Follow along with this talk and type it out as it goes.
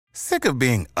Sick of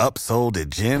being upsold at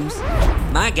gyms?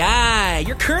 My guy,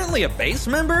 you're currently a base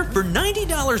member? For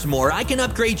 $90 more, I can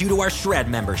upgrade you to our Shred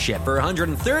membership. For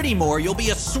 $130 more, you'll be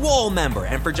a Swole member.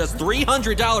 And for just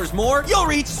 $300 more, you'll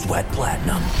reach Sweat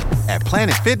Platinum. At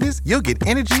Planet Fitness, you'll get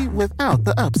energy without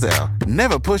the upsell.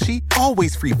 Never pushy,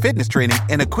 always free fitness training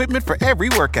and equipment for every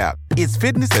workout. It's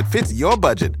fitness that fits your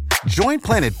budget. Join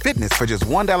Planet Fitness for just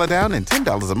 $1 down and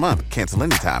 $10 a month. Cancel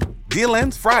anytime. Deal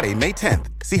ends Friday, May 10th.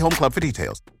 See Home Club for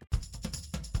details.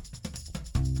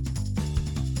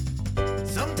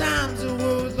 Sometimes the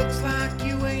world looks like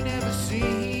you ain't ever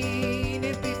seen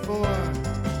it before.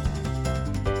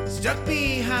 Stuck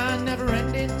behind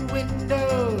never-ending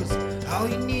windows, all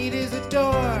you need is a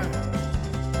door.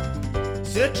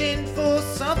 Searching for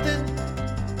something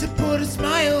to put a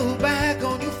smile back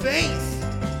on your face.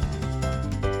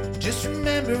 Just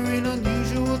remember, in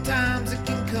unusual times, it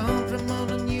can come from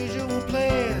an unusual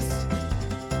place.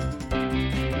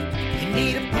 You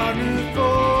need a partner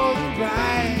for the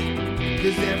ride,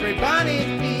 'cause everybody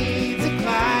needs a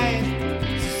Clyde.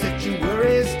 So set your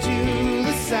worries to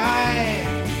the side.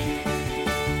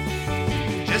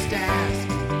 Just ask,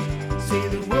 say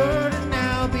the word and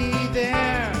I'll be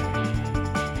there.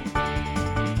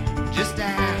 Just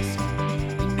ask,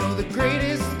 you know the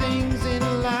greatest things in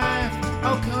life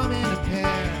all come in a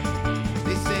pair.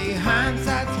 They say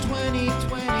hindsight's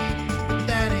 20/20, but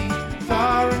that ain't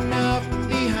far enough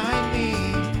behind me.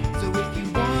 So if you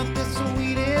want the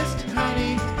sweetest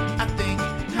honey, I think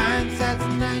hindsight's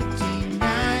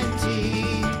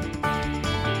 1990.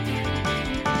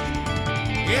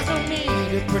 There's no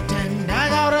need to pretend I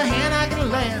got a hand I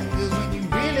can lend, 'cause when you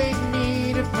really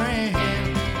need a friend,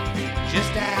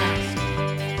 just ask.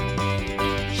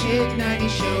 Shit 90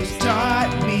 shows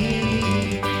taught me.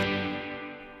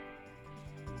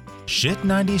 Shit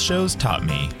 90 Shows Taught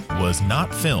Me was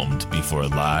not filmed before a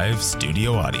live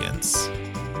studio audience.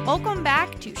 Welcome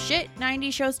back to Shit 90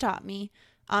 Shows Taught Me.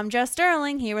 I'm Jess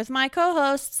Sterling, here with my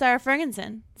co-host, Sarah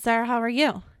Ferguson. Sarah, how are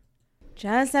you?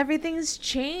 Jess, everything's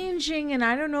changing and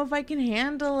I don't know if I can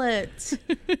handle it.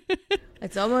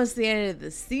 It's almost the end of the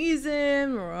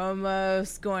season. We're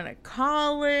almost going to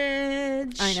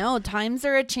college. I know, times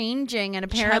are a-changing, and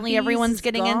apparently Chubby's everyone's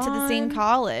getting into the same gone.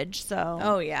 college, so...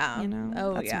 Oh, yeah. You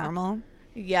know, that's normal.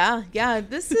 Yeah.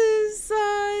 This is,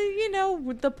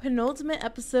 the penultimate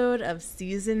episode of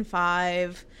season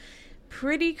 5.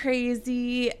 Pretty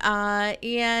crazy.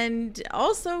 And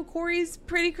also, Corey's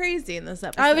pretty crazy in this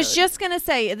episode. I was just going to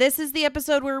say, this is the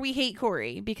episode where we hate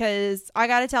Corey, because I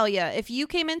got to tell you, if you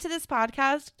came into this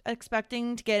podcast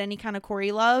expecting to get any kind of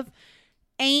Corey love,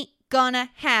 ain't gonna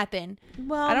happen.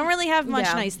 Well, I don't really have much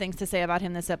nice things to say about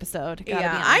him this episode. Gotta be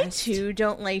I honest. too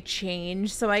don't like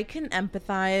change, so I can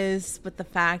empathize with the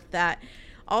fact that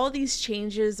all these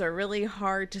changes are really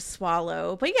hard to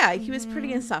swallow. But yeah, he was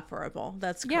pretty insufferable.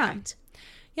 That's correct.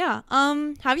 Yeah.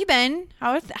 How have you been?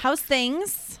 How's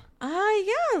things?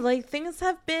 Things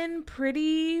have been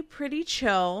pretty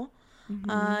chill.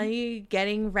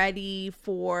 Getting ready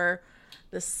for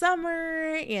the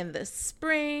summer and the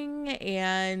spring,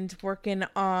 and working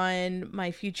on my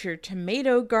future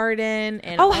tomato garden.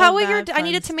 And how are your? I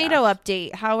need a tomato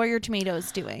update. How are your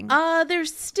tomatoes doing? They're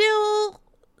still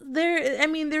there. I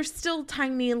mean, they're still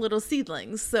tiny little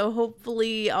seedlings. So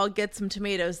hopefully, I'll get some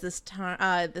tomatoes this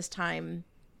time,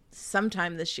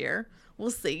 sometime this year.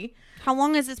 We'll see. How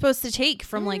long is it supposed to take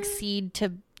from like seed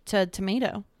to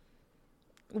tomato?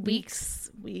 Weeks.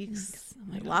 Oh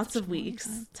my God, Lots such of a long weeks.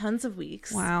 time. Tons of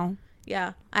weeks. Wow.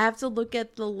 Yeah. I have to look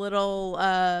at the little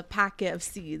packet of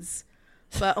seeds,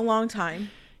 but a long time.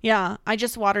 Yeah. I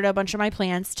just watered a bunch of my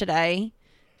plants today.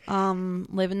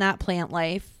 Living that plant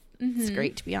life. It's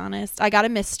great, to be honest. I got a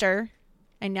mister.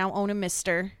 I now own a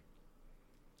mister.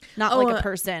 Not like a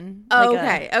person. Oh,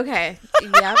 like okay.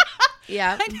 Yep.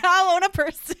 I now own a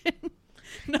person.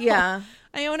 No, Yeah.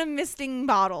 I own a misting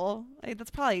bottle.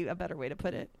 That's probably a better way to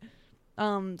put it.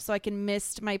 So I can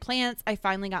mist my plants. I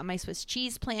finally got my Swiss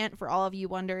cheese plant. For all of you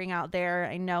wondering out there,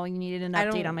 I know you needed an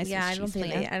update on my Swiss cheese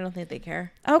plant. I don't think they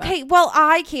care. Okay, well,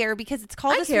 I care because it's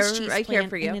called a Swiss cheese I plant, care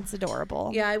for you. and it's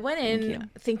adorable. Yeah, I went Thank in you.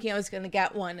 thinking I was going to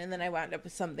get one, and then I wound up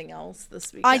with something else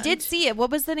this weekend. I did see it. What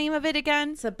was the name of it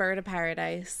again? It's a bird of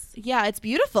paradise. Yeah, it's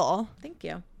beautiful. Thank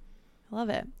you. I love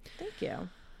it. Thank you.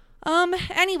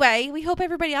 Anyway, we hope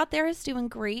everybody out there is doing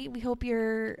great. We hope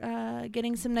you're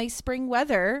getting some nice spring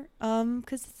weather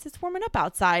because it's warming up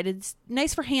outside. It's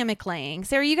nice for hammock laying.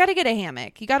 Sarah, you got to get a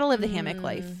hammock. You got to live the hammock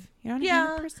life. You're not a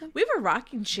hammock person? We have a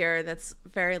rocking chair that's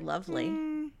very lovely.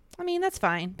 I mean, that's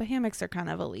fine, but hammocks are kind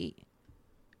of elite.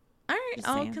 All right, Just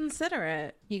I'll saying. consider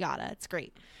it. You got it. It's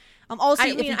great. Also,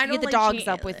 if you get the dogs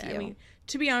up with you. I mean,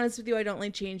 to be honest with you, I don't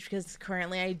like change because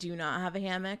currently I do not have a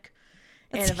hammock.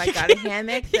 And if I got a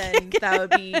hammock, then that would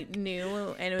be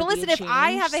new. And it would but listen, be a if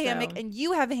I have a change, hammock and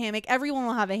you have a hammock, everyone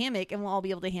will have a hammock, and we'll all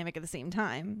be able to hammock at the same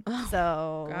time.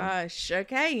 So, gosh,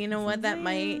 okay, you know what? That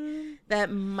might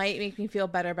make me feel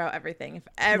better about everything if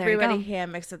everybody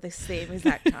hammocks at the same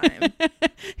exact time.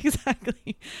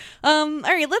 Exactly. All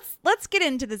right, let's get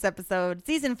into this episode,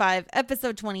 season 5,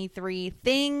 episode 23.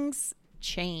 Things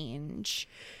change.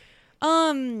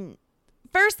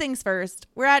 First things first,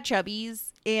 we're at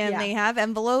Chubby's, and they have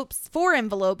 4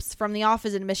 envelopes from the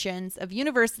Office of Admissions of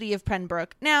University of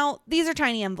Pembroke. Now, these are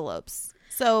tiny envelopes,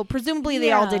 so presumably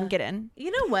they all didn't get in.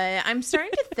 You know what? I'm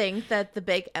starting to think that the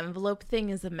big envelope thing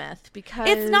is a myth because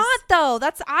it's not, though.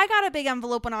 I got a big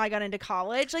envelope when I got into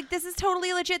college. Like, this is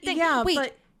totally a legit thing. Yeah, wait,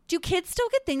 but do kids still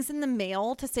get things in the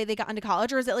mail to say they got into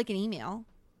college, or is it like an email?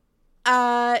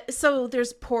 So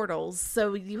there's portals,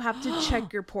 so you have to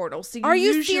check your portal. So are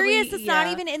you serious? It's not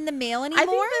even in the mail anymore? I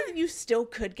think that you still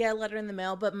could get a letter in the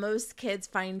mail, but most kids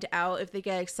find out if they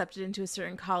get accepted into a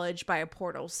certain college by a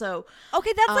portal. So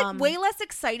okay, that's like way less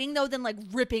exciting though than like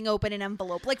ripping open an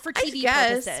envelope, like for TV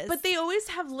purposes. But they always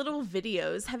have little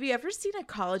videos. Have you ever seen a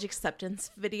college acceptance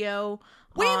video?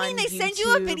 What do you mean they send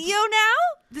you a video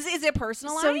now? Is it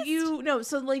personalized? So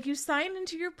you sign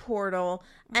into your portal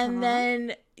and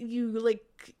then you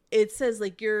it says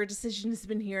your decision has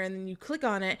been here, and then you click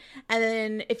on it, and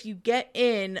then if you get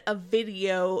in, a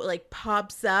video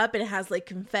pops up and it has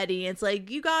confetti. It's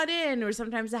you got in, or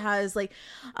sometimes it has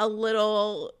a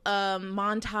little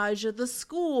montage of the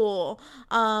school.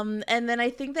 And then I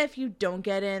think that if you don't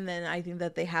get in, then I think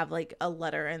that they have a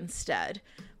letter instead.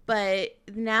 But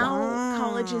now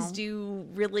colleges do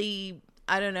really,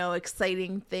 I don't know,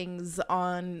 exciting things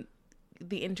on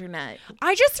the internet.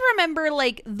 I just remember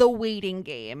the waiting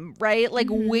game, right?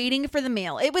 Waiting for the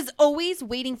mail. It was always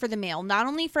waiting for the mail, not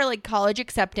only for college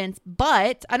acceptance,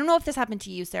 but I don't know if this happened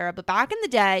to you, Sarah, but back in the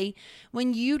day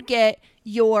when you'd get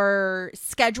your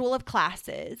schedule of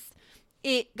classes,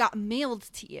 it got mailed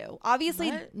to you.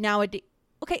 Obviously nowadays,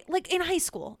 okay, in high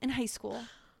school.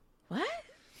 What?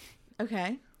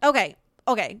 Okay.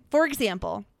 For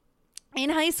example, in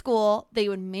high school, they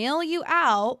would mail you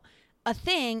out a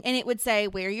thing, and it would say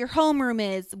where your homeroom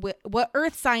is, what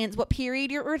earth science, what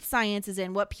period your earth science is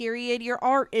in, what period your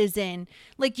art is in.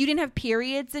 You didn't have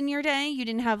periods in your day? You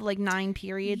didn't have 9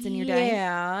 periods in your day?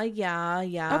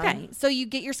 Yeah. Okay, so you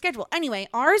get your schedule. Anyway,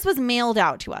 ours was mailed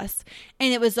out to us,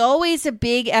 and it was always a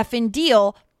big effing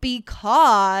deal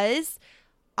because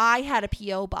I had a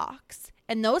P.O. box,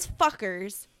 and those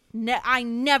fuckers... I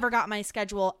never got my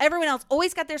schedule. Everyone else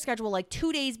always got their schedule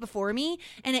 2 days before me,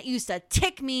 and it used to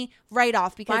tick me right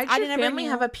off because I didn't family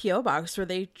have a P.O. box. Were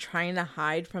they trying to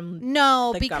hide from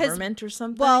the government or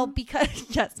something? Well, because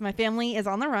yes, my family is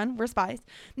on the run. We're spies.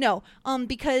 No,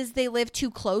 because they live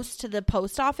too close to the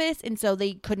post office, and so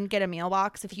they couldn't get a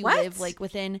mailbox if you live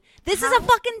within. This is a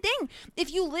fucking thing.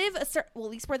 If you live at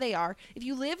least where they are, if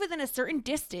you live within a certain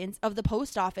distance of the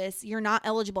post office, you're not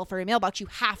eligible for a mailbox. You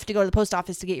have to go to the post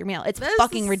office to get your mail. It's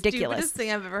fucking ridiculous. Stupidest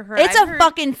thing I've ever heard. It's a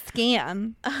fucking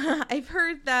scam. I've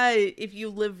heard that if you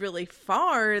live really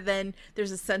far, then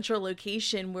there's a central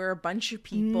location where a bunch of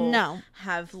people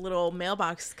have little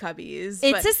mailbox cubbies.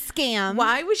 It's a scam.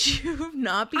 Why would you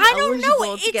not be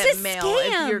eligible to get mail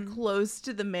if you're close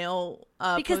to the mail?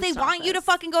 Because they want you to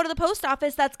fucking go to the post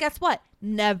office. That's guess what?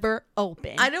 Never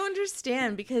open. I don't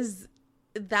understand because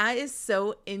that is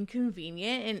so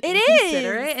inconvenient and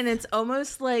inconsiderate, and it's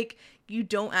almost like you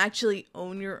don't actually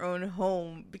own your own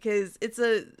home because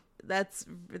that's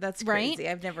crazy.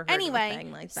 Right? I've never heard of a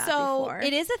thing like that before.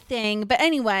 It is a thing, but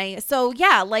anyway, so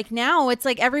yeah, now it's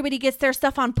everybody gets their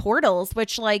stuff on portals,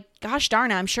 which gosh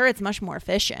darn it, I'm sure it's much more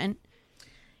efficient.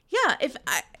 Yeah,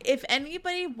 if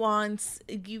anybody wants,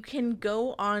 you can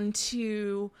go on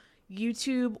to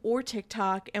YouTube or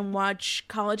TikTok and watch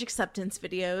college acceptance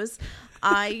videos.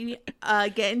 I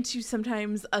get into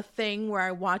sometimes a thing where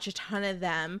I watch a ton of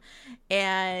them,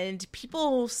 and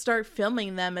people start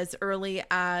filming them as early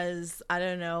as, I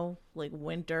don't know,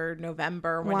 winter,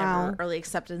 November, whenever early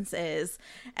acceptance is.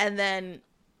 And then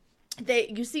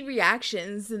you see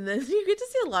reactions, and then you get to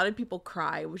see a lot of people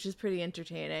cry, which is pretty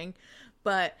entertaining.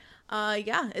 But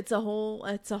it's a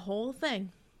whole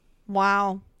thing.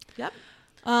 Wow. Yep.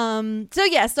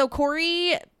 So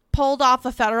Corey pulled off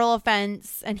a federal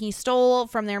offense and he stole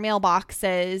from their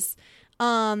mailboxes.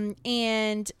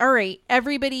 And all right,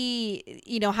 everybody,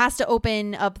 has to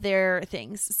open up their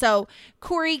things. So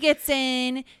Corey gets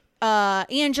in,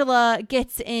 Angela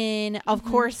gets in, of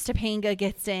course, Topanga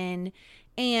gets in.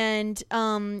 And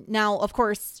now, of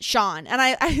course, Sean. And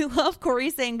I love Corey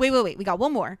saying, wait, we got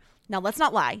one more. Now, let's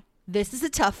not lie. This is a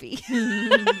toughie.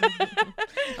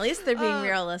 At least they're being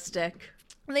realistic.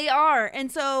 They are.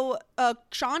 And so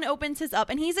Sean opens his up,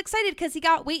 and he's excited because he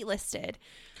got waitlisted.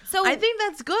 So I think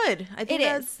that's good. I think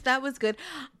that was good.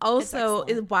 Also,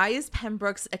 why is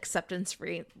Pembroke's acceptance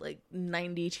rate like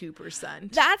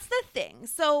 92%? That's the thing.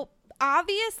 So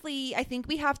obviously, I think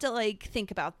we have to like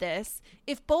think about this.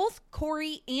 If both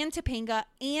Corey and Topanga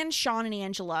and Sean and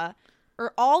Angela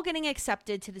are all getting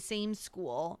accepted to the same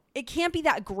school, it can't be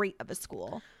that great of a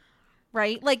school,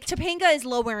 right? Like Topanga is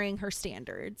lowering her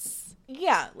standards.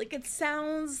 Yeah, like it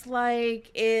sounds like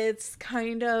it's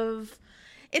kind of...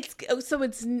 It's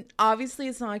obviously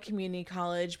it's not a community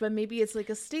college, but maybe it's like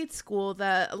a state school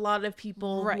that a lot of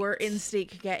people who are in state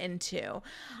could get into.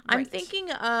 I'm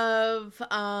thinking of,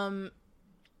 I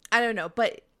don't know,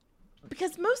 but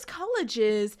because most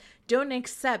colleges don't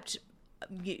accept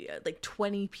like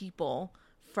 20 people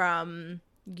from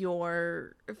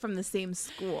the same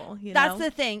school, That's the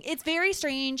thing. It's very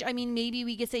strange. I mean, maybe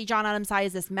we could say John Adams High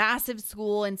is this massive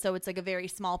school, and so it's like a very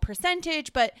small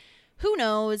percentage, but who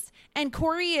knows? And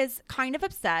Corey is kind of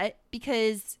upset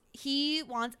because he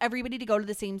wants everybody to go to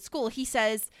the same school. He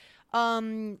says,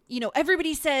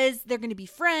 everybody says they're going to be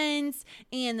friends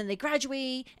and then they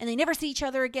graduate and they never see each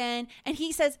other again. And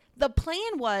he says the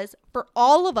plan was for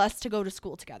all of us to go to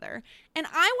school together. And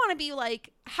I want to be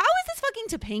like, how is this fucking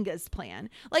Topanga's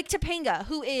plan? Like Topanga,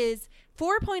 who is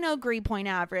 4.0 grade point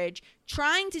average,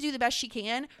 trying to do the best she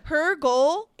can. Her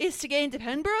goal is to get into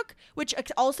Pembroke, which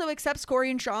also accepts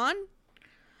Corey and Sean.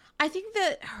 I think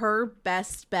that her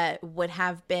best bet would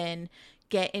have been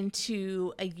get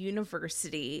into a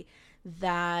university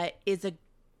that is a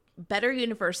better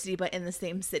university, but in the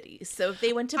same city. So if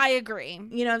they went to... I agree.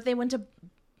 If they went to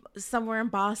somewhere in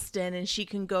Boston and she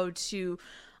can go to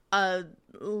a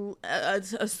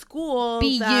school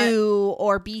BU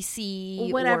or BC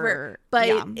whatever,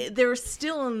 but they're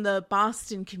still in the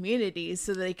Boston community,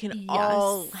 so they can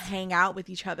all hang out with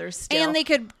each other still, and they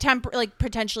could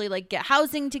potentially like get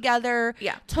housing together.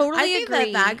 Totally. I think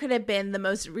agree. that could have been the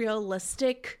most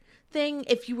realistic thing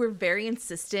if you were very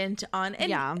insistent on.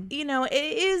 And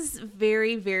it is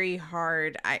very, very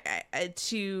hard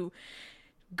to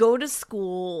go to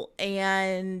school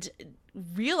and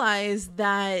realize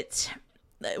that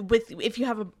if you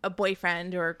have a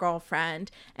boyfriend or a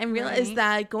girlfriend, and realize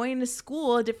that going to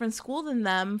school, a different school than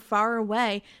them, far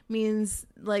away, means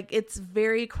like it's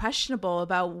very questionable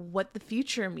about what the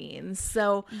future means.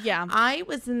 So I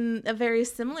was in a very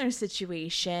similar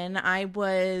situation.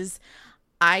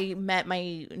 I met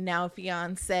my now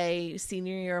fiance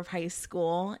senior year of high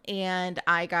school, and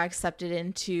I got accepted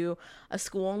into a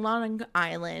school in Long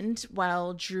Island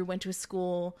while Drew went to a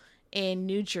school in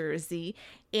New Jersey.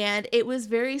 And it was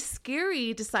very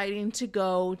scary deciding to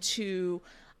go to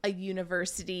a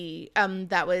university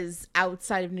that was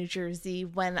outside of New Jersey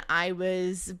when we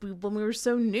were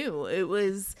so new. It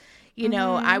was,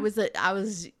 I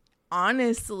was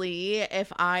honestly,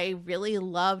 if I really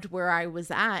loved where I was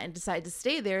at and decided to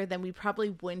stay there, then we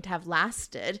probably wouldn't have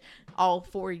lasted all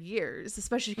 4 years,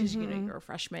 especially because you're a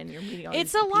freshman, you're meeting all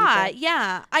it's these a people. lot.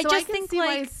 Yeah. I just can think see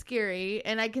why it's scary,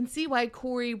 and I can see why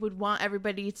Corey would want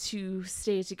everybody to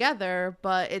stay together,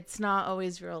 but it's not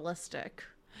always realistic.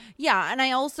 Yeah, and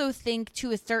I also think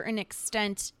to a certain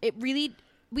extent, we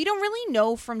don't really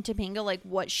know from Topanga like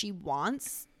what she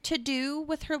wants to do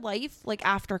with her life like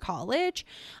after college.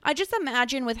 I just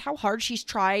imagine with how hard she's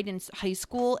tried in high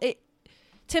school,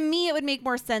 to me it would make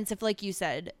more sense if, like you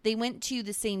said, they went to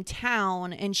the same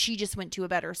town and she just went to a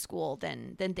better school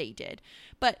than they did.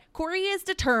 But Corey is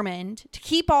determined to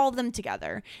keep all of them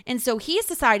together, and so he's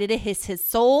decided it is his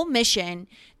sole mission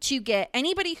to get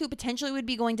anybody who potentially would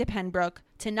be going to Pembroke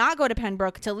to not go to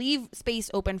Pembroke, to leave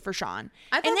space open for Sean.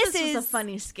 I thought this was a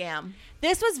funny scam.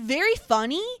 This was very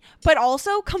funny, but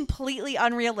also completely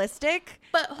unrealistic.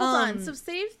 But hold on. So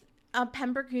say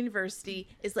Pembroke University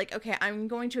is like, okay, I'm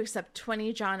going to accept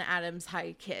 20 John Adams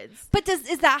High kids. But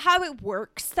is that how it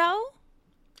works, though?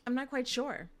 I'm not quite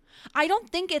sure. I don't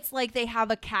think it's like they have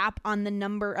a cap on the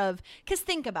number of... Because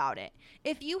think about it.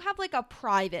 If you have like a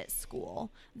private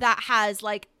school that has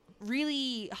like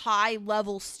really high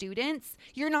level students,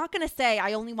 you're not going to say,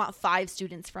 I only want 5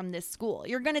 students from this school.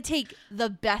 You're going to take the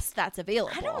best that's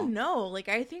available. I don't know. Like,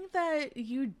 I think that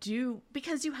you do,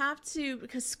 because you have to,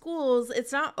 because schools,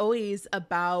 it's not always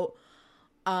about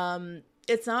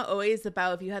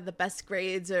if you had the best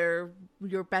grades or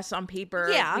you're best on paper.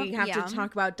 We have to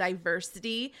talk about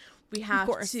diversity. We have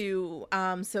to,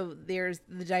 so there's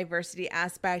the diversity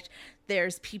aspect.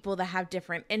 There's people that have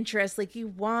different interests. Like, you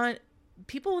want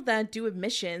people that do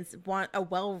admissions want a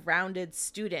well-rounded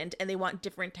student, and they want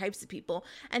different types of people.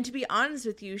 And to be honest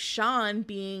with you, Sean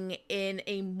being in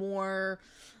a more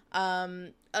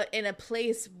in a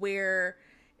place where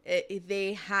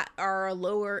they are a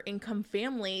lower income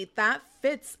family, that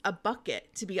fits a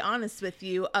bucket, to be honest with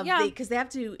you, because they have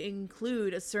to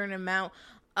include a certain amount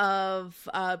of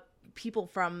people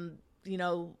from, you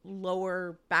know,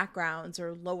 lower backgrounds,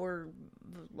 or lower,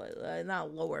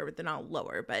 not lower, but they're not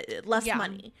lower, but less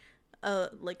money.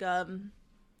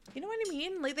 You know what I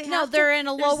mean? Like they're in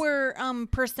a lower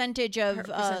percentage of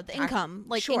the income,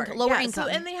 like lower income. So,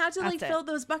 and they have to fill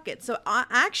those buckets. So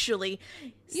actually,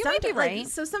 you might be right.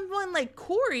 So someone like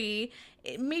Corey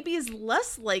maybe is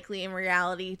less likely in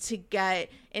reality to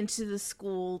get into the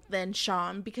school than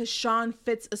Sean, because Sean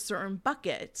fits a certain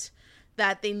bucket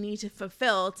that they need to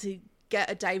fulfill to get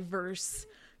a diverse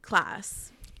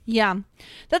class. Yeah,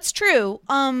 that's true.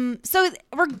 So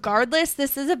regardless,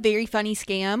 this is a very funny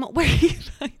scam where he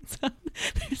finds out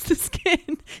there's this kid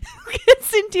who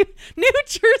gets into New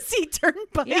Jersey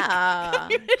Turnpike. Yeah,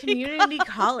 community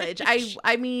college.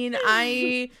 I mean,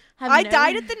 I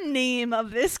died at the name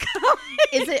of this college.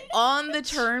 Is it on the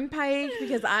Turnpike?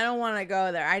 Because I don't want to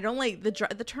go there. I don't like the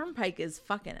Turnpike is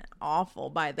fucking awful,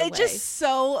 by the way. It's just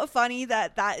so funny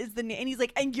that is the name. And he's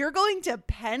like, and you're going to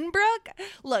Pembroke?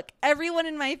 Look, everyone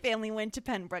in my family went to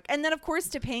Pembroke. And then, of course,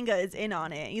 Topanga is in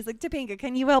on it. He's like, Topanga,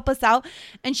 can you help us out?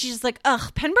 And she's just like,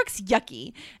 ugh, Pembroke's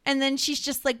yucky. And then she's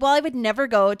just like, well, I would never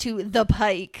go to the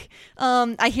Pike.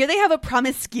 I hear they have a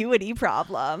promiscuity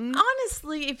problem.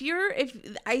 Honestly,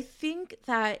 I think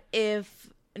that if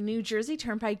New Jersey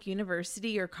Turnpike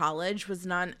University or college was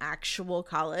not an actual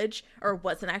college, or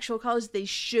was an actual college, they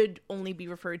should only be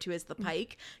referred to as the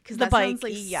Pike, because that sounds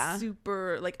like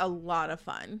super, like, a lot of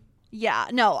fun. Yeah,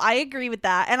 no, I agree with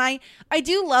that. And I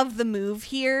do love the move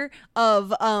here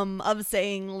of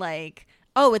saying, like,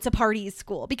 oh, it's a party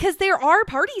school, because there are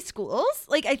party schools.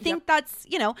 Like, I think that's,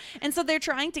 you know, and so they're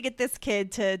trying to get this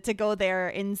kid to go there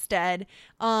instead.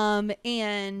 And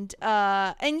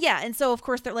so of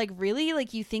course they're like, really?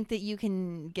 Like, you think that you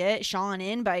can get Sean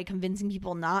in by convincing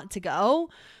people not to go?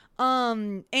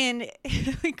 And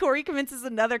Corey convinces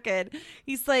another kid.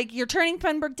 He's like, you're turning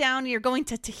Pembroke down and you're going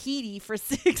to Tahiti for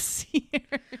 6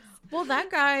 years. Well, that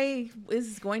guy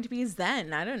is going to be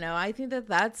Zen. I don't know. I think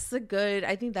that's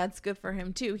good for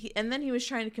him too. And then he was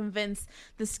trying to convince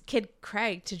this kid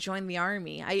Craig to join the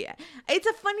army. It's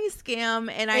a funny scam,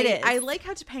 and I like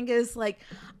how Topanga is like,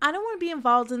 I don't want to be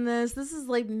involved in this. This is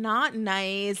like not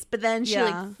nice. But then she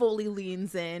like fully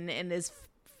leans in and is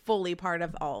fully part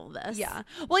of all of this. Yeah.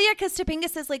 Well, yeah, because Topanga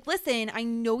says, like, listen, I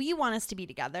know you want us to be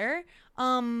together.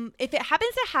 If it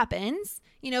happens, it happens.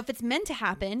 You know, if it's meant to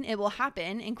happen, it will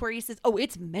happen. And Corey says, oh,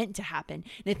 it's meant to happen.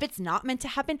 And if it's not meant to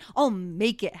happen, I'll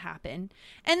make it happen.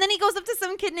 And then he goes up to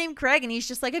some kid named Craig, and he's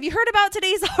just like, have you heard about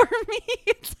today's army?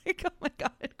 It's like, oh my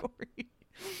God, Corey.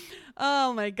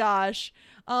 Oh my gosh.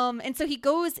 And so he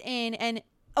goes in and,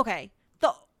 okay,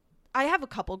 I have a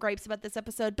couple gripes about this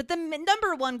episode, but the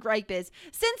number one gripe is,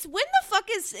 since when the fuck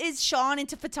is Sean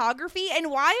into photography,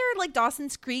 and why are like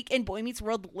Dawson's Creek and Boy Meets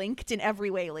World linked in every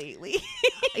way lately?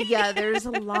 Yeah, there's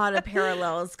a lot of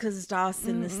parallels, because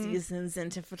Dawson this season's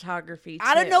into photography too.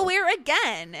 Out of nowhere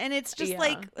again. And it's just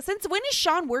like, since when is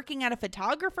Sean working at a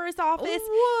photographer's office?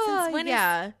 Whoa, since when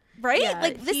right? Yeah.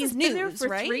 Like, this is news, been there for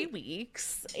right? 3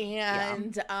 weeks,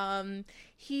 and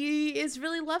he is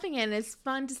really loving it. And it's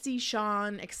fun to see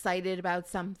Sean excited about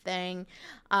something.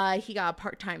 He got a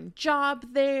part-time job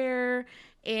there,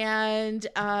 and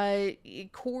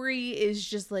Corey is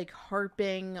just like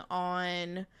harping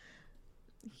on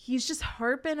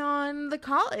the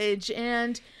college,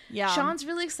 and Sean's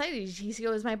really excited. He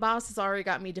goes, my boss has already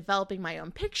got me developing my own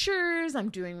pictures. I'm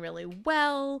doing really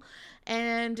well.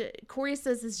 And Corey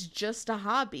says it's just a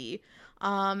hobby.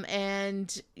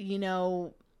 And, you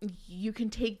know, you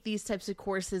can take these types of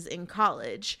courses in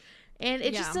college. And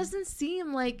it just doesn't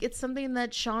seem like it's something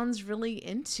that Sean's really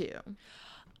into.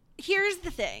 Here's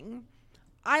the thing.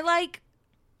 I think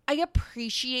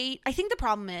the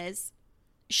problem is,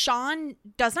 Sean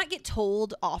does not get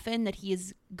told often that he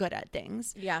is good at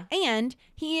things. Yeah. And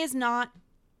he is not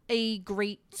a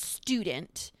great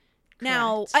student. Correct.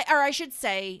 Now, I should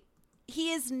say,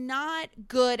 he is not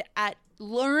good at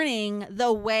learning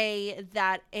the way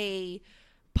that a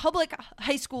public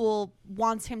high school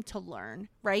wants him to learn,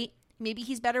 right? Maybe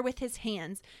he's better with his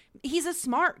hands. He's a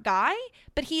smart guy,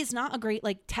 but he's not a great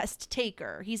like test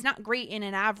taker. He's not great in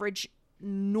an average,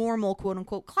 normal, quote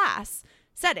unquote, class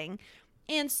setting.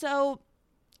 And so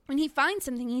when he finds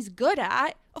something he's good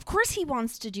at, of course he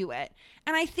wants to do it.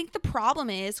 And I think the problem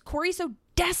is Corey's so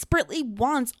desperately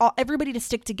wants everybody to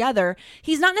stick together.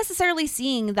 He's not necessarily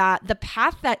seeing that the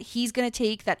path that he's going to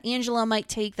take, that Angela might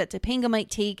take, that Topanga might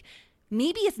take,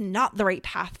 maybe it's not the right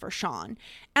path for Sean.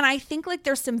 And I think like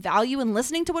there's some value in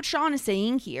listening to what Sean is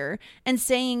saying here and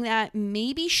saying that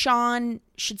maybe Sean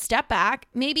should step back.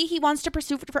 Maybe he wants to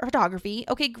pursue photography.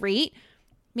 Okay, great.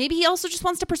 Maybe he also just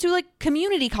wants to pursue like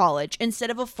community college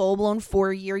instead of a full-blown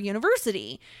 4-year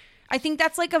university. I think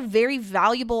that's like a very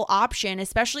valuable option,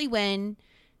 especially when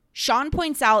Sean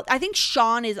points out, I think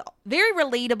Sean is very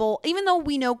relatable, even though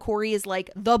we know Corey is like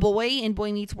the boy in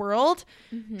Boy Meets World.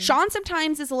 Mm-hmm. Sean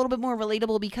sometimes is a little bit more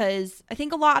relatable because I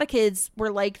think a lot of kids were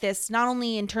like this, not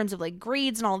only in terms of like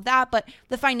grades and all of that, but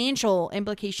the financial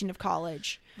implication of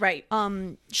college. Right.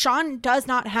 Sean does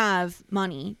not have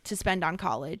money to spend on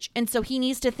college. And so he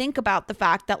needs to think about the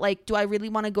fact that like, do I really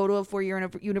want to go to a 4-year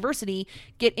university,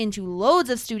 get into loads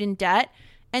of student debt,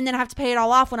 and then have to pay it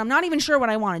all off when I'm not even sure what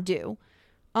I want to do?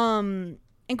 And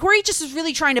Corey just is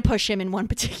really trying to push him in one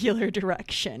particular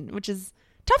direction, which is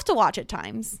tough to watch at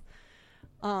times.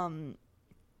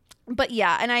 But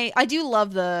yeah, and I do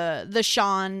love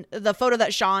the photo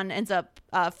that Sean ends up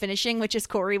finishing, which is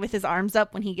Corey with his arms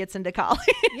up when he gets into college.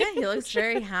 Yeah, he looks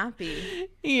very happy.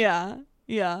 Yeah.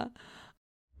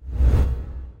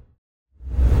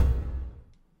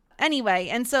 Anyway,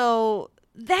 and so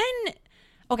then,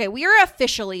 okay, we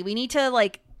need to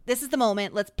like, this is the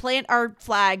moment. Let's plant our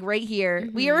flag right here.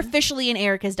 Mm-hmm. We are officially in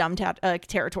Erica's dumb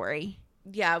territory.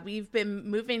 Yeah, we've been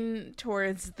moving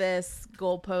towards this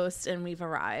goalpost and we've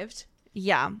arrived.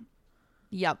 Yeah.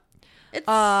 Yep.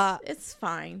 It's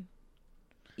fine.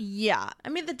 Yeah. I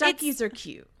mean, the duckies are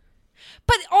cute.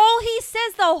 But all he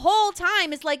says the whole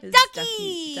time is like,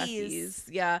 duckies. Duckies.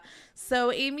 Yeah.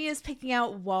 So Amy is picking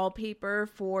out wallpaper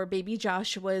for baby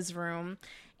Joshua's room,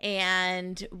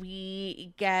 and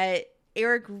we get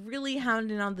Eric really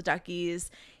hounding on the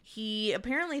duckies. He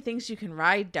apparently thinks you can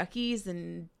ride duckies,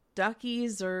 and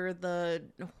duckies are the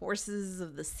horses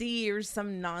of the sea or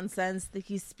some nonsense that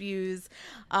he spews.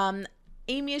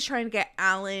 Amy is trying to get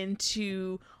Alan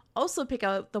to also pick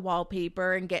out the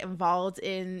wallpaper and get involved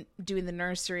in doing the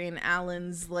nursery, and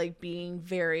Alan's like being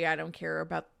very, I don't care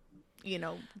about,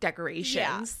 decorations.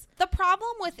 Yeah. The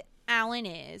problem with Alan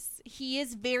is he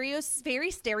is very, very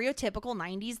stereotypical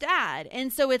 90s dad.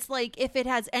 And so it's like, if it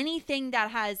has anything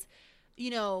that has,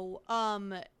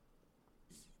 I'm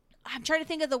trying to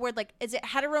think of the word, like, is it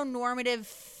heteronormative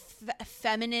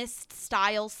feminist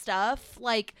style stuff?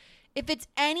 Like, if it's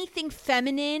anything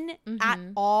feminine at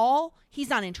all, he's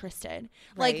not interested.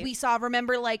 Right. Like, we saw,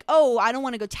 remember, like, oh, I don't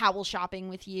want to go towel shopping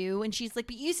with you. And she's like,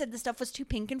 but you said the stuff was too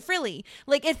pink and frilly.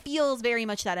 Like, it feels very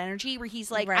much that energy where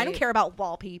he's like, I don't care about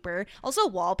wallpaper. Also,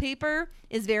 wallpaper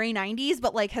is very 90s,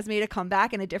 but, like, has made a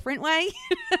comeback in a different way.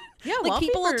 Yeah, like,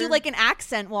 people will do, like, an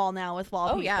accent wall now with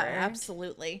wallpaper. Oh, yeah,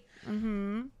 absolutely.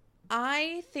 Mm-hmm.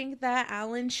 I think that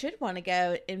Alan should want to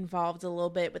get involved a little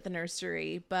bit with the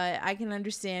nursery, but I can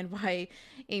understand why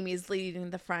Amy's leading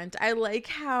the front. I like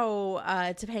how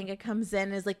Topanga comes in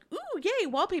and is like, ooh, yay,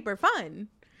 wallpaper, fun.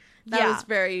 That was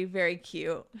very, very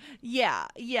cute. Yeah.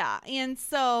 And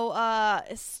so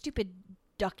stupid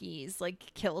duckies,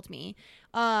 like, killed me.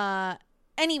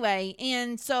 Anyway,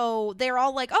 and so they're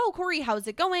all like, oh, Corey, how's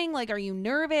it going? Like, are you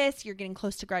nervous? You're getting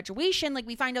close to graduation. Like,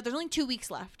 we find out there's only 2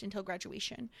 weeks left until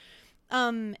graduation.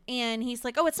 And he's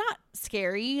like, oh, it's not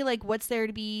scary. Like, what's there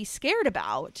to be scared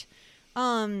about?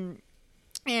 And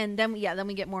then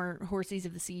we get more Horses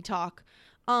of the Sea talk.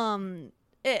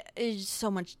 It is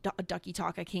so much ducky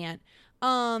talk. I can't.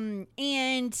 And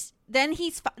then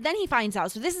he finds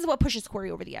out. So this is what pushes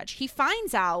Corey over the edge. He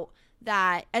finds out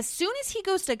that as soon as he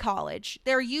goes to college,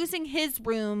 they're using his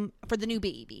room for the new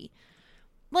baby.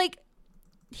 Like,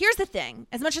 here's the thing.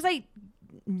 As much as I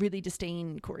really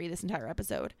disdain Corey this entire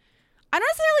episode, I don't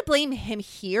necessarily blame him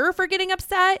here for getting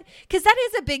upset, because that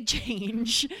is a big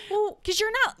change. Well, because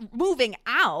you're not moving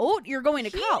out, you're going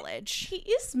to college. He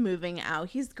is moving out.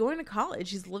 He's going to college.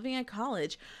 He's living at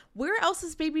college. Where else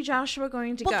is baby Joshua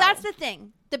going to go? Well, that's the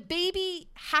thing. The baby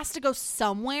has to go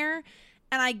somewhere.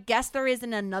 And I guess there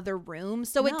isn't another room.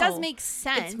 So it does make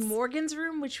sense. It's Morgan's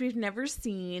room, which we've never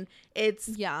seen. It's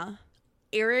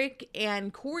Eric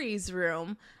and Corey's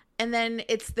room. And then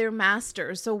it's their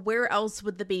master. So where else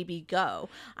would the baby go?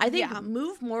 I think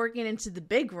move Morgan into the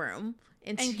big room.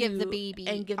 And give the baby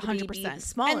 100%. Baby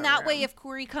smaller and that room. way, if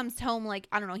Corey comes home, like,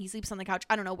 I don't know, he sleeps on the couch.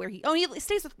 I don't know where he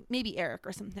stays with maybe Eric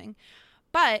or something.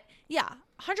 But yeah,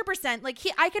 100%. Like,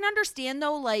 I can understand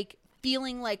though, like,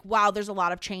 feeling like, wow, there's a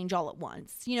lot of change all at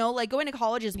once. Like, going to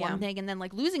college is one thing, and then,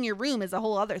 like, losing your room is a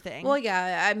whole other thing. Well,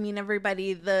 yeah, I mean,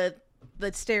 everybody, the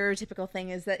the stereotypical thing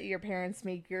is that your parents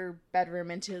make your bedroom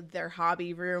into their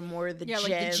hobby room or the gym.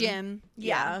 Like the gym.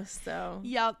 Yeah. So.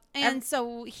 Yep. And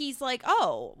so he's like,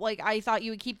 oh, like I thought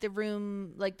you would keep the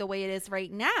room like the way it is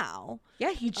right now.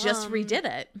 Yeah, he just redid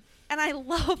it. And I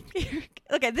love Eric.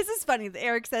 Okay, this is funny.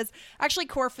 Eric says, actually,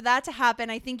 Core, for that to happen,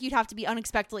 I think you'd have to be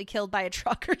unexpectedly killed by a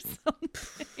truck or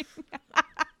something.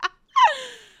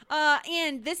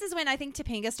 And this is when I think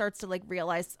Topanga starts to like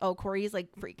realize, oh, Corey's like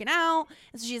freaking out.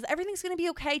 And so she's, everything's going to be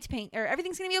okay, Topanga, or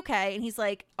everything's going to be okay. And he's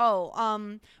like,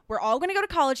 oh, we're all going to go to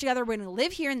college together. We're going to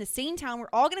live here in the same town. We're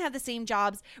all going to have the same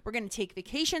jobs. We're going to take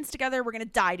vacations together. We're going to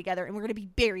die together. And we're going to be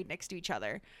buried next to each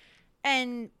other.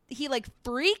 And he like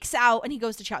freaks out and he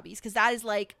goes to Chubby's because that is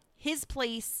like his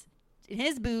place in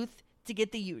his booth to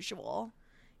get the usual.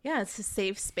 Yeah, it's a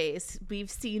safe space. We've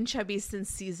seen Chubby's since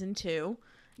season 2.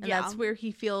 And that's where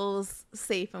he feels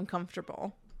safe and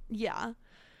comfortable. Yeah.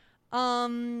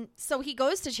 So he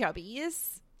goes to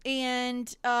Chubby's and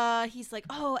he's like,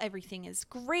 oh, everything is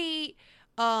great.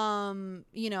 You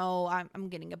know, I'm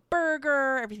getting a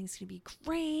burger. Everything's going to be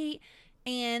great.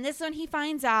 And this is when he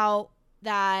finds out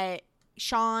that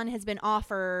Sean has been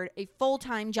offered a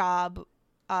full-time job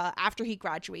after he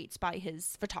graduates by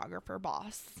his photographer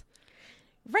boss.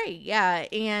 Right, yeah.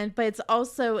 But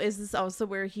is this also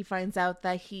where he finds out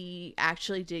that he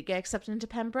actually did get accepted into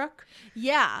Pembroke?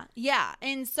 Yeah.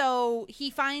 And so he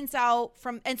finds out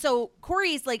and so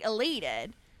Corey's like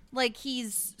elated, like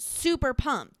he's super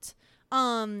pumped.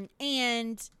 And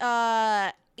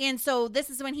so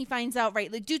this is when he finds out,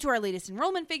 right, like due to our latest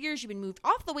enrollment figures, you've been moved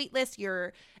off the wait list,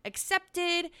 you're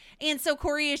accepted. And so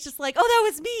Corey is just like, oh,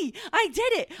 that was me. I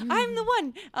did it. I'm the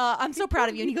one. I'm so proud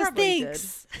of you. And he goes,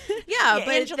 thanks. Yeah,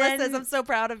 but Angela says, I'm so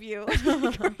proud of you.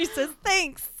 Corey says,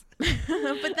 thanks.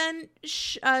 But then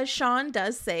Sean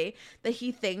does say that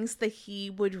he thinks that he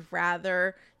would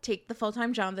rather take the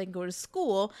full-time job than go to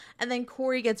school. And then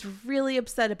Corey gets really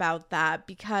upset about that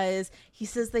because he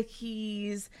says that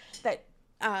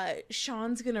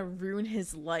Sean's gonna ruin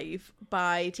his life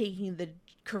by taking the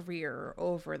career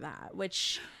over that,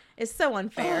 which is so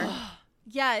unfair.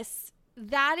 Yes,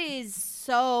 that is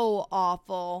so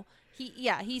awful.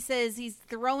 He says he's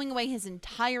throwing away his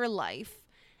entire life,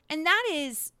 and that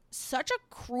is such a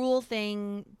cruel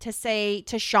thing to say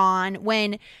to Sean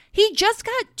when he just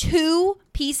got 2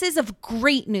 pieces of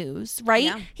great news, right?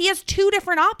 Yeah. He has 2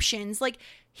 different options. Like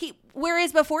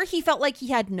whereas before he felt like he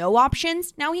had no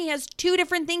options, now he has 2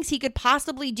 different things he could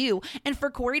possibly do. And for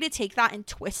Corey to take that and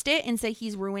twist it and say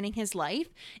he's ruining his life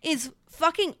is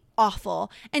fucking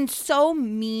awful and so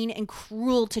mean and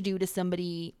cruel to do to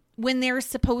somebody when they're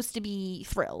supposed to be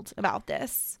thrilled about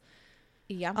this.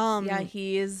 Yeah.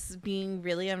 He is being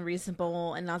really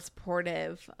unreasonable and not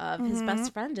supportive of his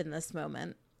best friend in this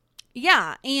moment.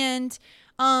 Yeah, and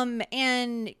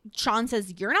Sean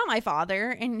says, you're not my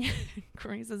father. And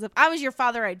Corey says, if I was your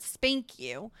father, I'd spank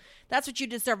you. That's what you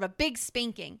deserve, a big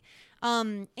spanking.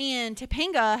 And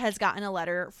Topanga has gotten a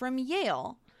letter from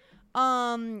Yale.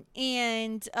 And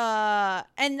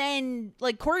then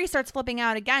like Corey starts flipping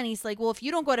out again. He's like, well, if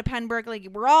you don't go to Pembroke, like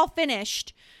we're all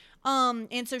finished.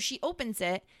 And so she opens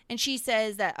it and she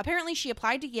says that apparently she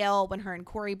applied to Yale when her and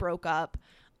Corey broke up.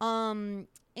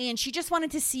 And she just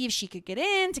wanted to see if she could get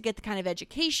in to get the kind of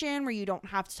education where you don't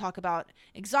have to talk about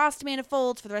exhaust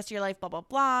manifolds for the rest of your life, blah, blah,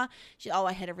 blah.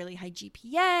 I had a really high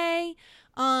GPA.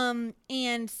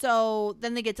 And so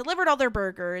then they get delivered all their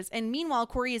burgers. And meanwhile,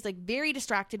 Corey is like very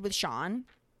distracted with Sean.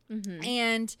 Mm-hmm.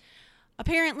 And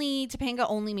apparently Topanga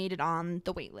only made it on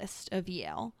the wait list of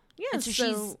Yale. Yeah, and so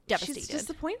she's devastated. She's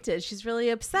disappointed. She's really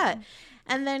upset. Mm-hmm.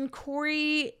 And then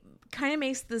Corey kind of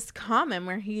makes this comment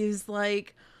where he's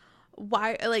like,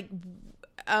 why, like,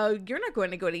 you're not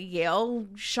going to go to Yale.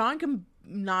 Sean can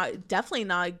definitely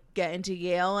not get into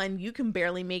Yale, and you can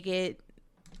barely make it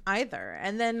either.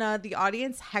 And then the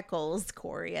audience heckles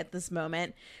Corey at this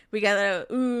moment. We got a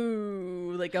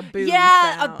boo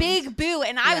yeah, sound. A big boo,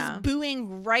 and I was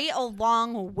booing right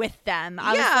along with them.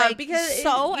 I was like, because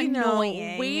so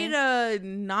annoying. Way to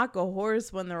knock a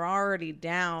horse when they're already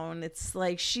down. It's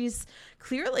like she's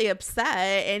clearly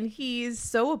upset, and he's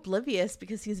so oblivious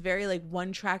because he's very like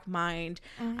one track mind.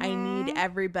 Mm-hmm. I need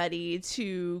everybody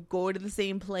to go to the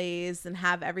same place and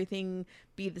have everything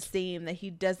be the same, that he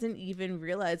doesn't even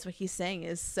realize what he's saying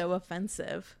is so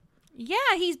offensive. Yeah,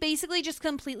 he's basically just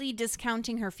completely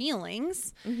discounting her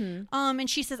feelings. Mm-hmm. And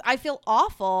she says, I feel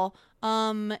awful.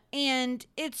 And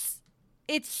it's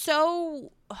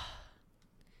so,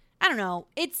 I don't know.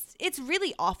 It's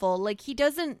really awful. Like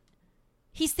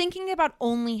he's thinking about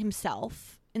only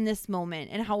himself in this moment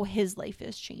and how his life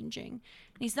is changing.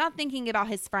 he's not thinking about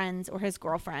his friends or his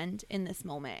girlfriend in this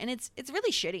moment. And it's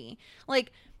really shitty.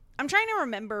 Like, I'm trying to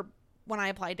remember when I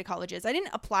applied to colleges. I didn't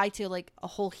apply to like a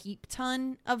whole heap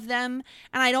ton of them,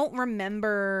 and I don't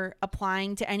remember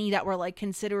applying to any that were like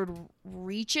considered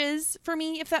reaches for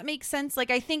me, if that makes sense.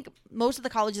 Like, I think most of the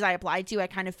colleges I applied to, I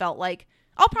kind of felt like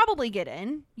I'll probably get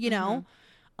in, you know.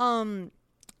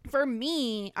 For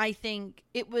me, I think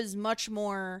it was much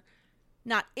more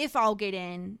not if I'll get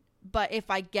in, but if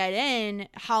I get in,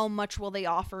 how much will they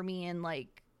offer me in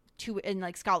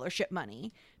scholarship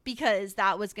money? Because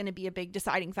that was going to be a big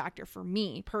deciding factor for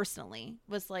me personally,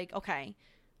 was like, okay,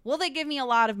 will they give me a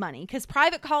lot of money? Because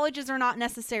private colleges are not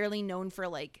necessarily known for,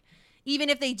 like, even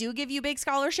if they do give you big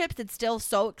scholarships, it's still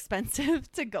so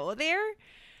expensive to go there.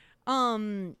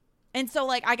 And so,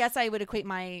 like, I guess I would equate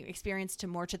my experience to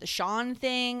the Sean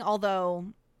thing. Although,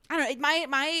 I don't know,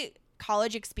 my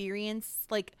college experience,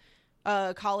 like,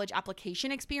 college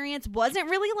application experience, wasn't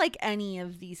really like any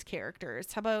of these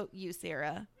characters. How about you,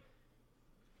 Sarah?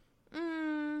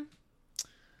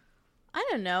 I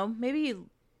don't know. Maybe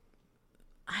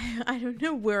I don't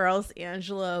know where else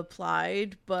Angela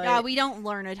applied, but yeah, we don't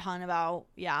learn a ton about.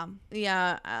 Yeah,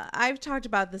 I've talked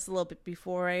about this a little bit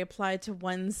before. I applied to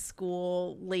one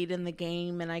school late in the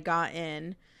game, and I got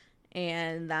in,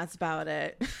 and that's about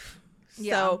it.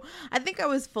 So I think I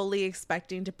was fully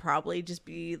expecting to probably just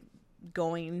be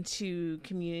going to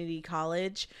community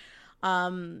college.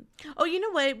 Oh, you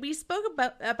know what? We spoke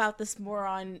about this more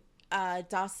on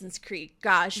Dawson's Creek.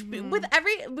 Gosh, we're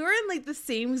in like the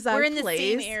same exact we're in the place,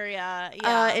 same area,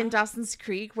 in Dawson's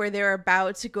Creek, where they're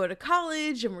about to go to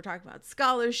college, and we're talking about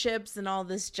scholarships and all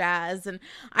this jazz. And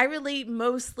I relate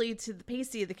mostly to the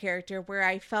Pacey of the character, where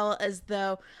I felt as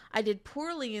though I did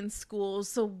poorly in school,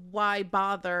 so why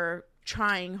bother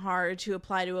trying hard to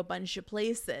apply to a bunch of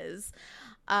places?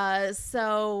 And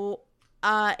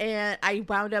I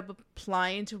wound up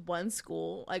applying to one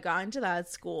school. I got into that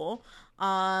school.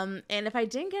 And if I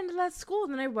didn't get into that school,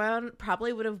 then I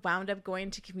probably would have wound up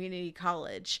going to community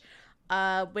college,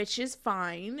 which is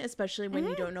fine, especially when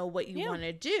you don't know what you want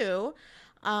to do.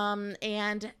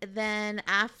 And then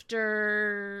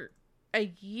after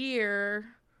a year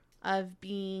of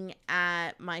being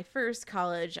at my first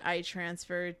college, I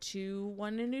transferred to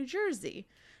one in New Jersey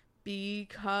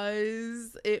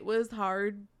because it was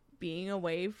hard being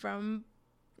away from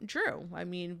Drew. I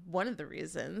mean, one of the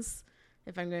reasons,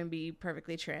 if I'm going to be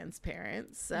perfectly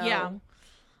transparent. So, yeah.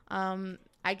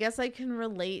 I guess I can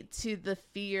relate to the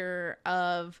fear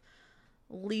of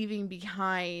leaving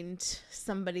behind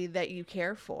somebody that you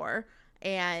care for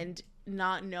and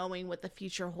not knowing what the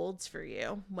future holds for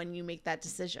you when you make that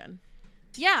decision.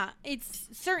 Yeah, it's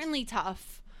certainly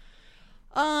tough.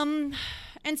 And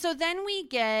so then we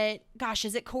get, gosh,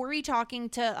 is it Corey talking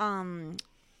to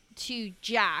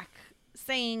Jack,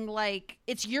 saying like,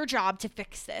 it's your job to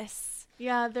fix this?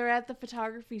 Yeah, they're at the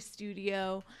photography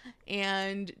studio,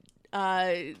 and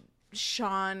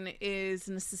Sean is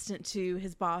an assistant to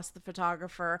his boss, the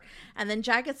photographer, and then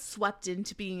Jack gets swept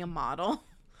into being a model,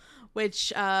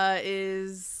 which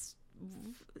is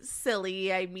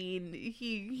silly. I mean,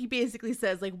 he basically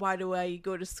says, like, why do I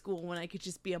go to school when I could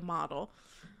just be a model?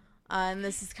 And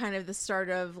this is kind of the start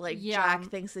of, like, Jack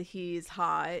thinks that he's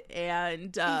hot.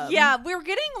 And we're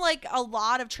getting, like, a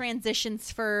lot of transitions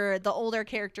for the older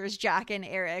characters, Jack and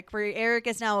Eric, where Eric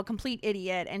is now a complete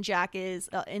idiot and Jack is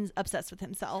obsessed with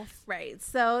himself. Right.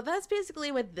 So that's basically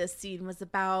what this scene was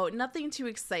about. Nothing too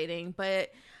exciting,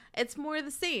 but it's more the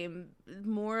same.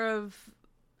 More of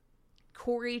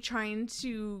Corey trying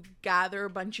to gather a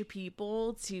bunch of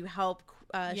people to help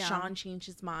Sean change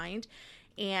his mind.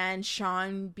 And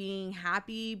Sean being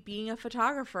happy being a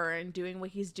photographer and doing what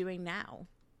he's doing now.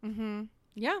 Mm-hmm.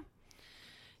 Yeah.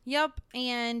 Yep.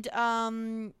 And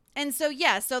so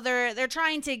he's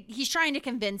trying to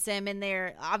convince him,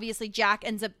 and obviously Jack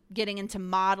ends up getting into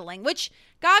modeling, which,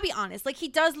 gotta be honest, like, he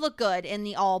does look good in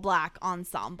the all black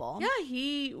ensemble. Yeah,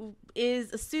 he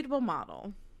is a suitable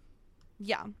model.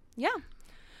 Yeah. Yeah.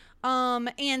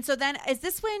 And so then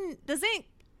doesn't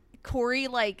Corey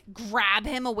like grab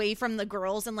him away from the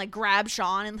girls and like grab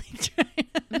Sean and like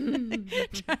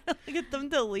try to get them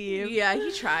to leave? Yeah,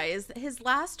 he tries. His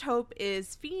last hope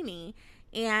is Feeney,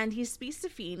 and he speaks to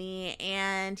Feeney,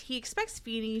 and he expects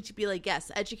Feeney to be like,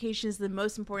 yes, education is the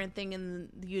most important thing in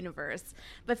the universe.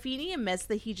 But Feeney admits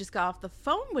that he just got off the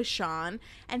phone with Sean,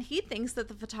 and he thinks that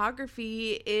the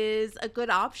photography is a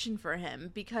good option for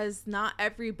him because not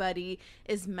everybody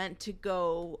is meant to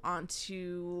go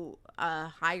onto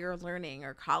higher learning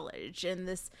or college. And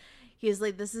he's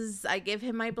like, I give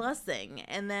him my blessing.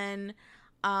 And then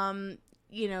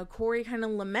you know, Corey kind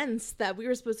of laments that we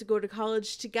were supposed to go to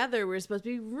college together. We were supposed to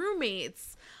be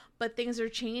roommates, but things are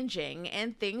changing,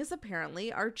 and things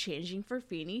apparently are changing for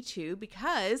Feeney too,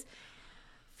 because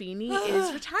Feeney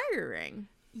is retiring.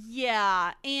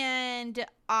 Yeah, and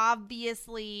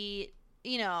obviously,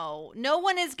 you know, no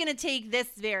one is going to take this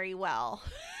very well.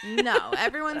 No,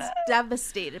 everyone's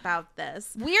devastated about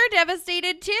this. We're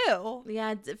devastated too.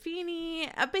 Yeah, Feeney,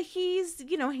 but he's,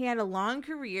 you know, he had a long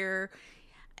career,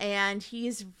 and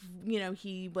he's, you know,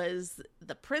 he was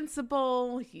the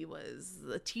principal, he was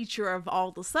the teacher of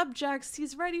all the subjects.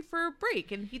 He's ready for a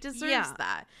break, and he deserves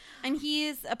that. And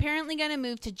he's apparently going to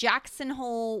move to Jackson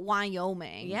Hole,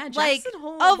 Wyoming. Yeah, Jackson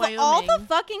Hole, of Wyoming. all the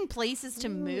fucking places to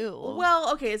move.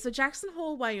 Well, okay, so Jackson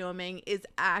Hole, Wyoming is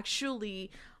actually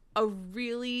a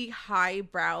really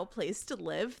highbrow place to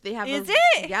live. They have Is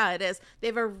it? Yeah, it is. They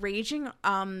have a raging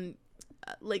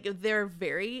like they're a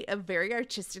very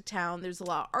artistic town. There's a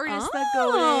lot of artists that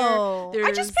go there.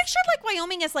 I just pictured like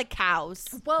Wyoming as like cows.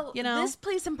 Well, you know, this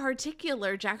place in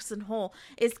particular, Jackson Hole,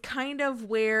 is kind of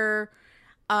where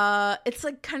it's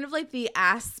like kind of like the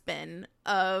Aspen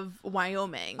of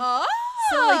Wyoming. Oh,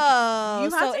 so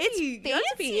like so it's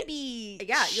fancy beach.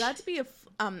 Yeah, you have to be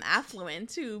affluent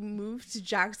to move to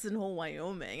Jackson Hole,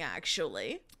 Wyoming,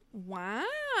 actually. Wow.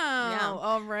 Yeah.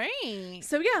 All right.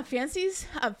 So yeah, Feeney's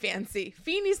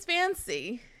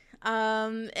fancy.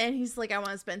 And he's like, I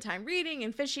want to spend time reading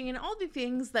and fishing and all the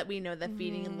things that we know that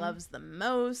Feeney loves the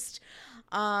most.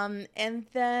 And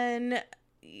then,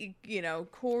 you know,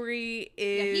 Corey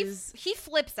is... he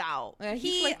flips out.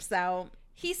 He flips out.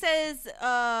 He says,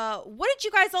 what did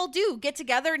you guys all do? Get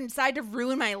together and decide to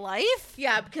ruin my life?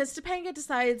 Yeah, because Topanga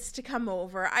decides to come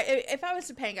over. If I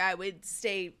was Topanga, I would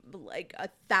stay like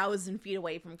 1,000 feet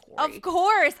away from Corey. Of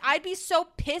course. I'd be so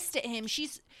pissed at him.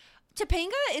 Topanga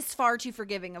is far too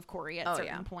forgiving of Corey at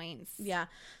certain points. Yeah.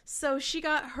 So she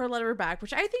got her letter back,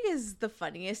 which I think is the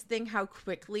funniest thing, how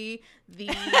quickly the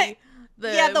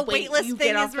wait list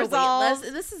thing is resolved.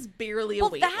 This is barely a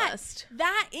wait list.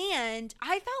 That, and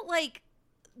I felt like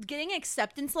getting an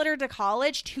acceptance letter to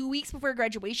college 2 weeks before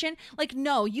graduation, like,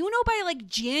 no, you know by like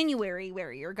January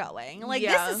where you're going. Like,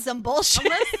 this is some bullshit.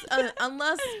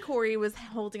 Unless Corey was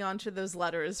holding on to those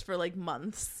letters for like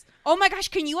months. Oh my gosh,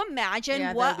 can you imagine?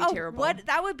 Yeah, that would be terrible.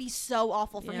 That would be so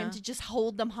awful for him to just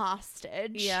hold them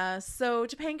hostage. Yeah, so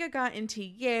Topanga got into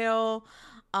Yale,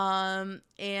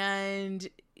 and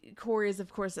Corey is,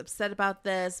 of course, upset about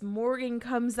this. Morgan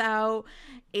comes out,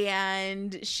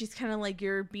 and she's kind of like,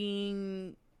 you're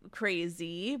being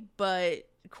crazy, but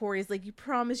Corey's like, you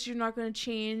promise you're not going to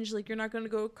change, like you're not going to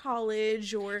go to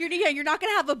college, or you're not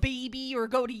going to have a baby or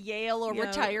go to Yale or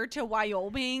retire to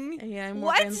Wyoming. Yeah, and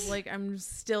Morgan's like, I'm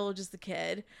still just a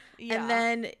kid. And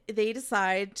then they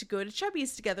decide to go to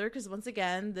Chubby's together, because once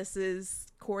again, this is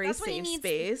Corey's safe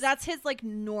space. That's his like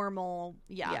normal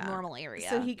area.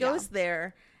 So he goes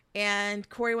there, and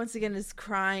Corey once again is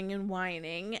crying and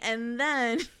whining, and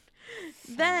then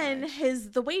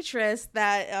the waitress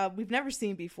that we've never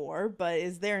seen before but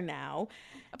is there now,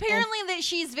 apparently that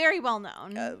she's very well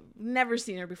known, never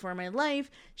seen her before in my life,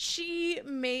 she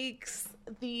makes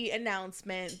the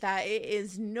announcement that it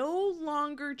is no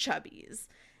longer Chubby's.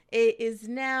 It is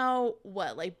now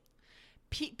what, like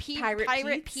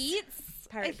Pirate Pete's,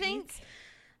 I think. Pete's.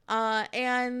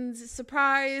 And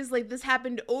surprise, like this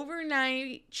happened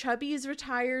overnight. Chubby's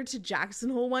retired to Jackson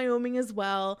Hole, Wyoming as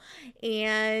well.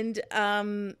 And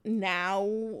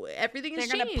now everything is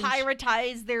changed. They're going to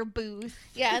piratize their booth.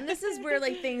 Yeah, and this is where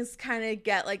like things kind of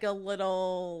get like a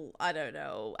little, I don't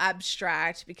know,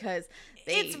 abstract, because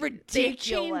it's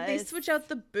ridiculous. They switch out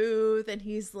the booth, and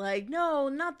he's like, no,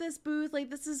 not this booth. Like,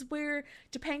 this is where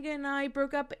Topanga and I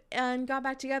broke up and got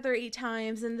back together 8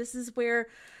 times. And this is where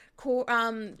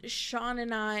Sean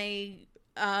and I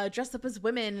dressed up as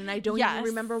women, and I don't even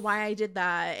remember why I did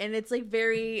that. And it's like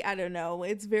very, I don't know,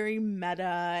 it's very meta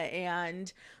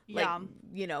and like,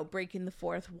 you know, breaking the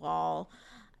fourth wall.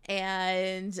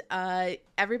 And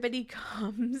everybody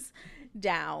comes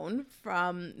down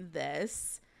from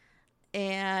this,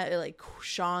 and like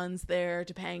Sean's there,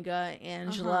 Topanga,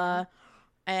 Angela,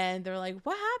 and they're like,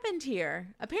 what happened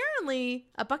here? Apparently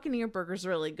a Buccaneer burger's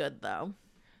really good, though.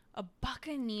 A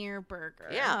Buccaneer burger.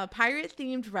 Yeah, a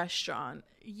pirate-themed restaurant.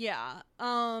 Yeah.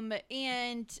 And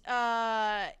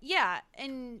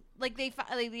like they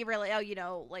really, you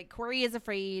know, like Corey is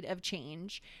afraid of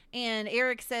change, and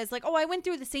Eric says like, oh, I went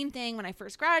through the same thing when I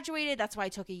first graduated. That's why I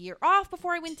took a year off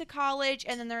before I went to college.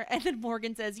 And then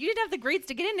Morgan says, you didn't have the grades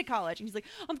to get into college, and he's like,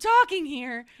 I'm talking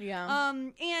here. Yeah.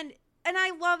 And And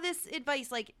I love this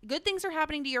advice. Like, good things are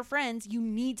happening to your friends. You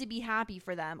need to be happy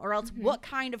for them, or else what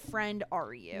kind of friend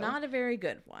are you? Not a very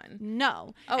good one.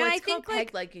 No. Oh, and it's called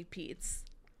Peg Leg Pete's.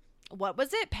 What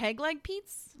was it? Peg Leg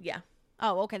Pete's? Yeah.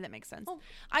 Oh, okay, that makes sense. Oh,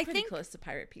 I pretty think close to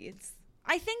Pirate Pete's.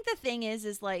 I think the thing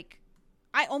is like,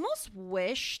 I almost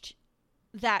wished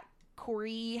that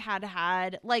Corey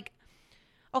had like,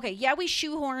 okay, yeah, we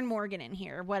shoehorn Morgan in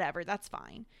here, whatever, that's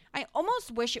fine. I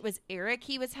almost wish it was Eric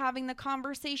he was having the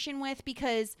conversation with,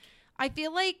 because I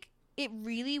feel like it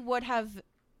really would have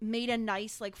made a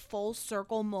nice like full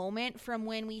circle moment from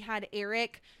when we had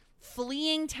Eric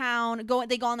fleeing town,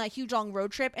 they go on that huge long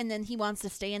road trip, and then he wants to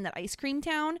stay in that ice cream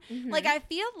town. Like, I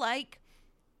feel like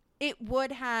it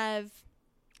would have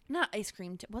not ice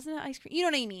cream, wasn't it ice cream? You know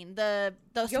what I mean? The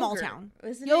small town.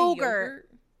 Isn't Yogurt. It yogurt?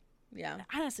 Yeah.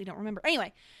 I honestly don't remember.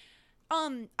 Anyway,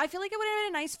 I feel like it would have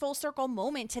been a nice full circle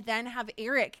moment to then have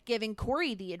Eric giving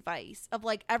Corey the advice of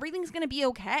like, everything's gonna be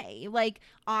okay. Like,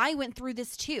 I went through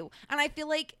this too, and I feel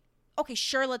like, okay,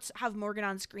 sure, let's have Morgan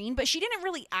on screen, but she didn't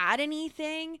really add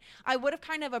anything. I would have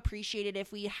kind of appreciated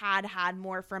if we had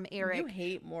more from Eric. You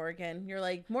hate Morgan. You're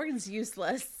like, Morgan's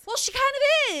useless. Well, she kind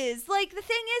of is. Like, the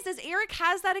thing is Eric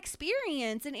has that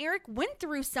experience, and Eric went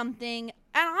through something,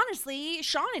 and honestly,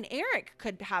 Sean and Eric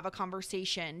could have a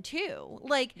conversation too.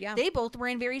 Like, they both were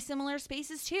in very similar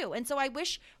spaces too. And so I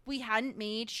wish we hadn't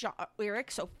made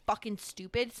Eric so fucking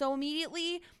stupid so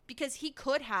immediately, because he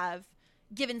could have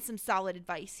given some solid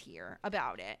advice here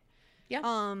about it.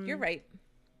 Yeah, you're right.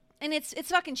 And it's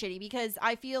fucking shitty, because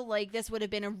I feel like this would have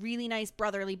been a really nice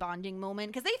brotherly bonding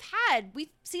moment, because we've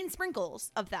seen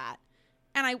sprinkles of that,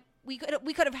 and we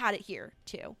could have had it here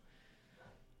too.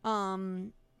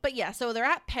 But yeah, so they're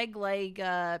at Peg Leg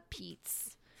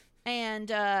Pete's, and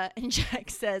Jack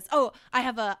says, "Oh, I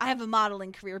have a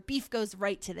modeling career. Beef goes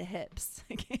right to the hips."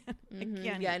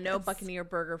 Again, yeah, no Buccaneer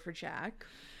burger for Jack.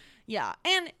 Yeah,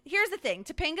 and here's the thing.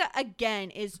 Topanga, again,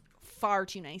 is far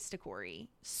too nice to Corey.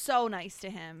 So nice to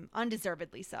him.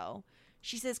 Undeservedly so.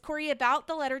 She says, "Corey, about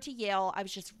the letter to Yale, I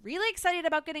was just really excited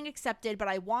about getting accepted, but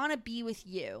I want to be with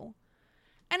you."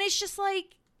 And it's just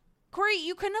like, Corey,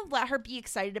 you couldn't have let her be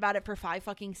excited about it for 5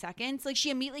 fucking seconds. Like, she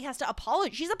immediately has to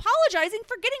apologize. She's apologizing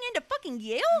for getting into fucking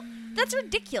Yale? That's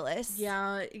ridiculous.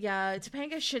 Yeah.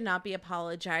 Topanga should not be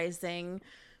apologizing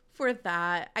for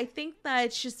that. I think that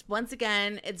it's just, once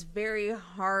again, it's very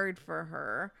hard for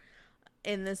her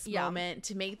in this moment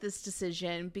to make this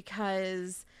decision,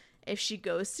 because if she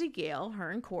goes to Yale, her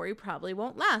and Corey probably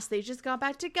won't last. They just got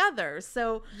back together.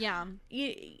 So yeah,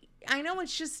 I know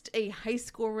it's just a high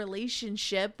school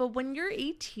relationship, but when you're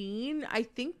 18, I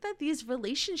think that these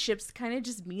relationships kind of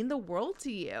just mean the world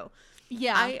to you.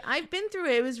 Yeah. I've been through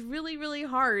it. It was really, really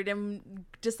hard. And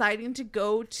deciding to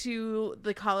go to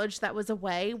the college that was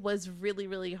away was really,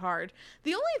 really hard.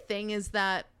 The only thing is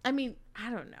that, I mean, I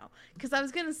don't know, because I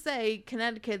was going to say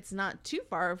Connecticut's not too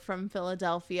far from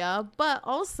Philadelphia, but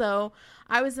also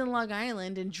I was in Long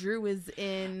Island and Drew was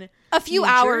in a few New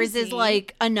hours Jersey, is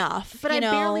like enough. But I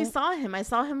barely saw him. I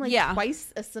saw him like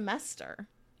twice a semester.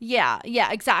 Yeah,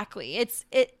 exactly.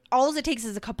 All it takes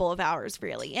is a couple of hours,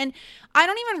 really. And I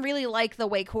don't even really like the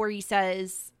way Corey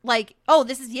says, like, "Oh,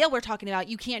 this is Yale we're talking about.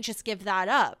 You can't just give that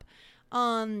up."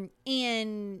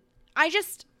 And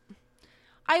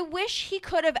I wish he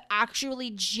could have actually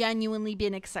genuinely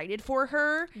been excited for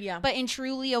her. Yeah. But in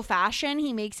true Leo fashion,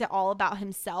 he makes it all about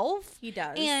himself. He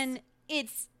does. And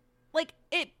it's like,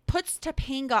 it puts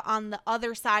Topanga on the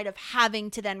other side of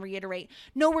having to then reiterate,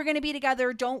 "No, we're going to be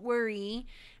together. Don't worry."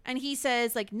 And he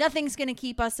says, like, "Nothing's going to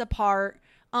keep us apart."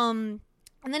 And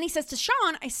then he says to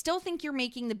Sean, "I still think you're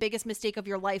making the biggest mistake of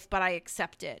your life, but I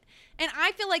accept it." And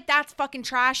I feel like that's fucking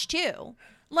trash too.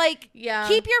 Like,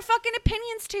 keep your fucking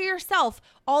opinions to yourself.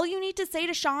 All you need to say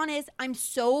to Sean is, "I'm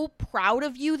so proud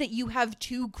of you that you have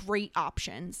 2 great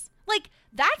options." Like,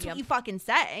 that's what you fucking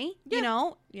say, you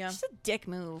know? Yeah. Just a dick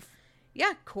move.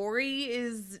 Yeah, Corey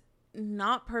is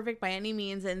not perfect by any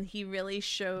means, and he really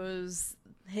shows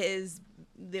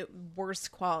the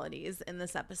worst qualities in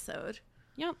this episode.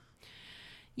 Yep.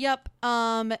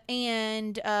 And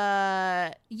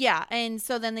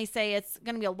so then they say it's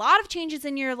going to be a lot of changes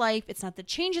in your life. It's not the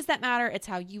changes that matter. It's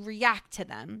how you react to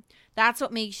them. That's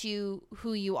what makes you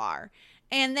who you are.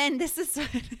 And then this is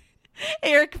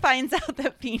Eric finds out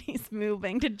that Feeney's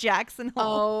moving to Jackson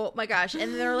Hole. Oh my gosh.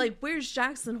 And they're like, "Where's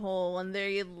Jackson Hole?" And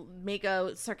they make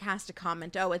a sarcastic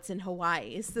comment, "Oh, it's in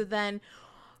Hawaii." So then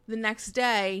the next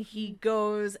day he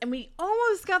goes, and we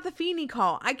almost got the Feeney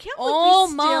call. I can't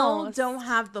believe we still don't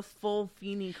have the full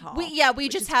Feeney call. We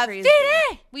just have Feeney.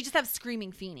 We just have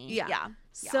screaming Feeney. Yeah.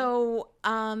 So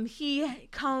he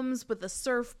comes with a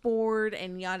surfboard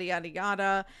and yada yada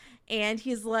yada, And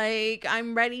he's like,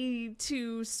 I'm ready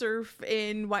to surf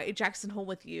in White Jackson Hole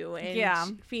with you.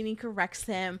 And Feeny corrects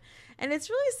him. And it's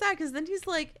really sad because then he's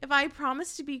like, if I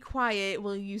promise to be quiet,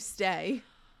 will you stay?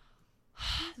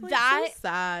 Like, that so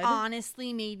sad.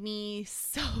 honestly made me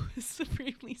so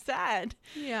supremely sad.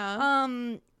 Yeah.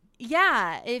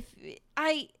 Yeah.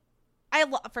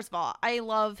 First of all, I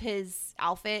love his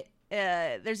outfit.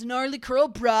 There's a gnarly curl,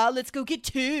 bro. Let's go get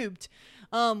tubed.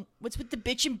 What's with the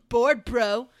bitchin' board,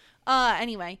 bro?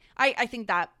 Anyway, I think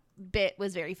that bit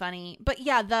was very funny. But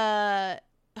yeah, the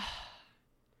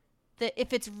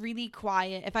if it's really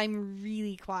quiet, if I'm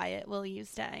really quiet, will you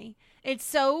stay? It's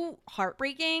so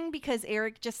heartbreaking because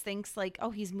Eric just thinks like, oh,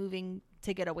 he's moving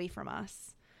to get away from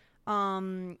us.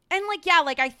 And like, yeah,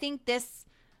 like I think they're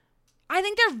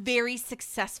very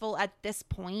successful at this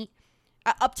point,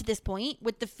 up to this point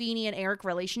with the Feeny and Eric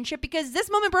relationship, because this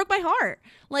moment broke my heart.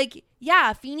 Like,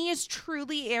 yeah, Feeny is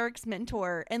truly Eric's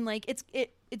mentor, and like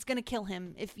it's gonna kill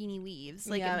him if Feeny leaves.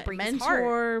 Like, yeah, it breaks mentor, his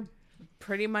heart.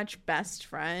 pretty much best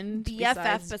friend,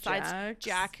 BFF besides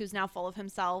Jack, who's now full of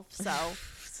himself.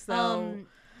 So,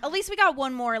 at least we got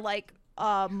one more like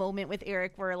moment with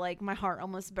Eric where like my heart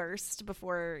almost burst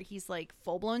before he's like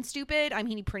full blown stupid. I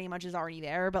mean, he pretty much is already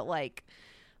there, but like,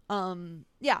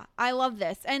 yeah, I love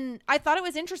this, and I thought it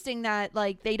was interesting that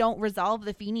like they don't resolve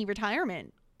the Feeny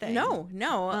retirement thing. No.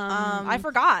 I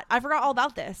forgot all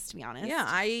about this, to be honest. Yeah,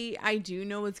 I do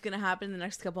know what's gonna happen in the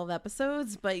next couple of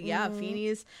episodes, but yeah,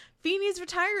 Feeny's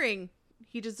retiring.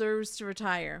 He deserves to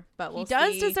retire, but he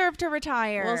does deserve to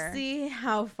retire. We'll see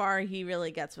how far he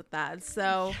really gets with that.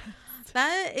 So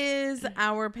that is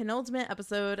our penultimate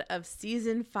episode of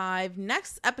season 5.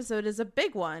 Next episode is a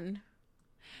big one.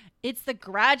 It's the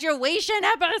graduation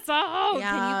episode. Yes.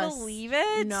 Can you believe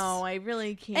it? No, I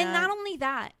really can't. And not only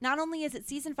that, not only is it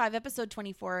season 5, episode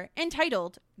 24,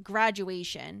 entitled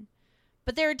Graduation,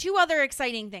 but there are 2 other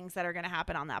exciting things that are going to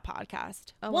happen on that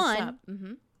podcast. Oh, one,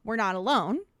 we're not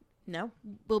alone. No.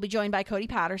 We'll be joined by Cody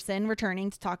Patterson, returning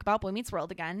to talk about Boy Meets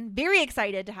World again. Very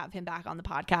excited to have him back on the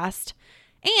podcast.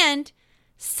 And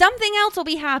something else will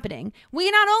be happening. We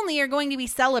not only are going to be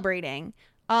celebrating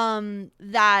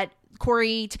that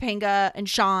Corey, Topanga, and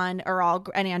Sean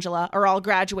and Angela are all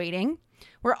graduating,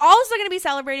 we're also going to be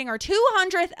celebrating our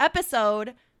 200th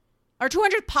episode, our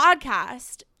 200th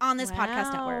podcast on this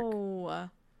podcast network.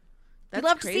 That's We'd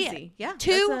love crazy. to see it. Yeah.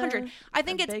 200. I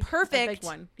think it's perfect. A big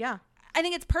one. Yeah. I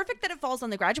think it's perfect that it falls on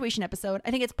the graduation episode.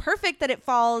 I think it's perfect that it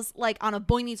falls like on a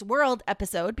Boy Meets World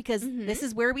episode, because this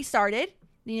is where we started.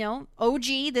 You know,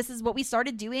 OG, this is what we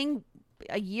started doing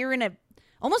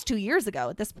almost 2 years ago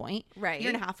at this point. Right. A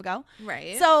year and a half ago.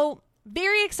 Right. So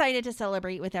very excited to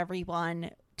celebrate with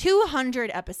everyone.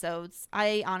 200 episodes.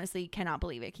 I honestly cannot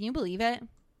believe it. Can you believe it?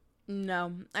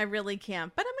 No, I really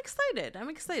can't. But I'm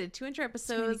excited. 200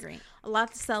 episodes. Great. A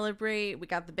lot to celebrate. We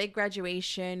got the big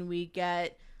graduation. We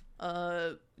get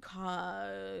cough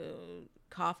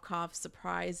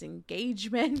surprise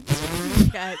engagement. We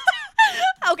got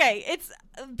Okay, it's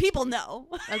people know.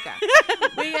 Okay.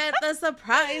 We get the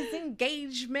surprise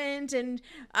engagement, and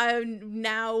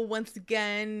now once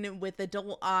again with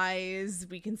adult eyes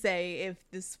we can say if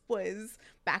this was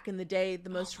back in the day the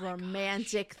most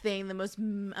romantic thing, the most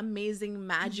amazing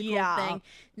magical thing,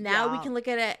 now we can look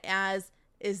at it as,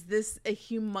 is this a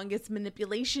humongous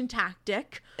manipulation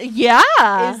tactic? Yeah.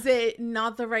 Is it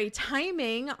not the right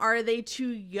timing? Are they too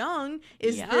young?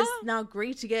 Is this not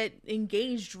great to get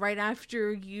engaged right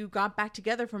after you got back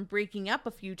together from breaking up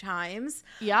a few times?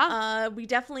 Yeah. We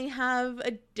definitely have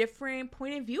a different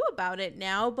point of view about it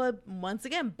now, but once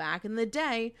again, back in the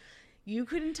day, you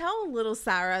couldn't tell little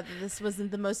Sarah that this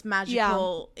wasn't the most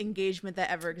magical engagement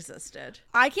that ever existed.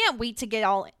 I can't wait to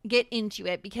get into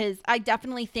it, because I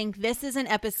definitely think this is an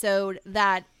episode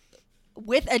that,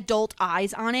 with adult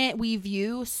eyes on it, we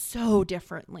view so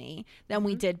differently than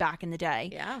we did back in the day.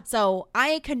 Yeah. So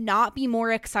I could not be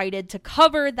more excited to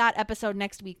cover that episode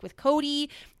next week with Cody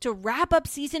to wrap up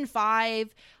season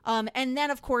 5. And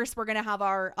then, of course, we're going to have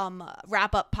our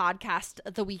wrap up podcast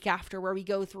the week after, where we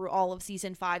go through all of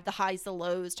season 5, the highs, the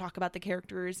lows, talk about the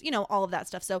characters, all of that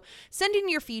stuff. So send in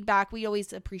your feedback. We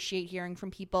always appreciate hearing from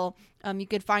people. You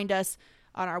could find us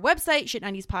on our website,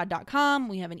 shit90spod.com.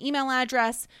 We have an email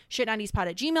address,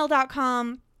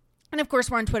 shit90spod@gmail.com. And of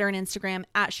course, we're on Twitter and Instagram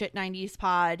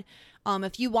 @shit90spod.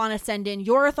 If you want to send in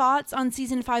your thoughts on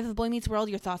season 5 of Boy Meets World,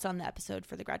 your thoughts on the episode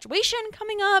for the graduation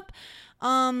coming up.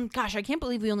 Gosh, I can't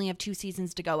believe we only have 2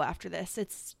 seasons to go after this.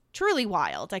 It's truly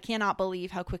wild. I cannot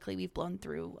believe how quickly we've blown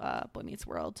through Boy Meets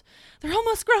World. They're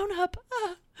almost grown up.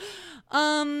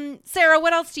 Sarah,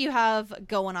 what else do you have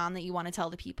going on that you want to tell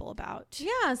the people about?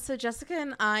 Yeah, so Jessica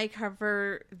and I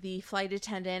cover The Flight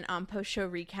Attendant on post-show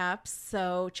recaps,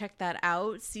 so check that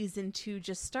out. Season 2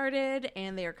 just started,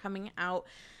 and they are coming out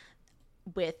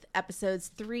with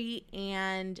episodes 3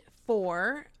 and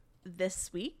 4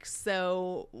 this week.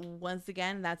 So once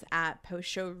again, that's at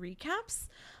post-show recaps.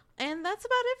 And that's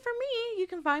about it for me. You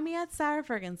can find me at Sarah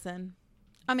Ferguson.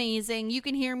 Amazing. You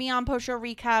can hear me on post-show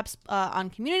recaps on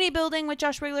Community Building with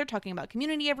Josh Wigler, talking about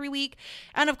community every week.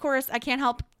 And of course, I can't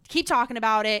help keep talking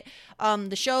about it.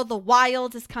 The show The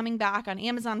Wild is coming back on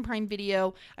Amazon Prime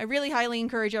Video. I really highly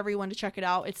encourage everyone to check it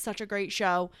out. It's such a great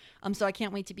show. So I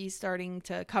can't wait to be starting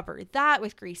to cover that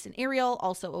with Grace and Ariel,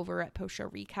 also over at Post Show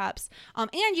Recaps.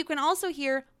 And you can also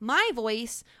hear my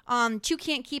voice on Two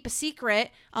Can't Keep a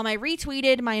Secret. I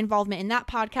retweeted my involvement in that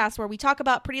podcast where we talk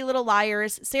about Pretty Little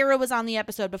Liars. Sarah was on the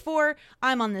episode before.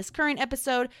 I'm on this current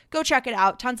episode. Go check it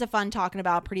out. Tons of fun talking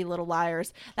about Pretty Little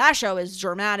Liars. That show is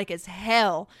dramatic as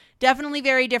hell. Definitely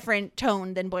very different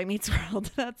tone than Boy Meets World,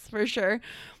 that's for sure.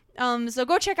 So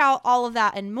go check out all of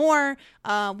that and more.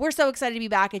 We're so excited to be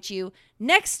back at you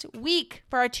next week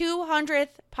for our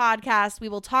 200th podcast. We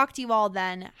will talk to you all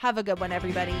then. Have a good one,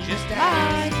 everybody. Just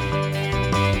Bye.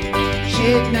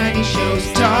 Shit 90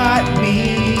 shows taught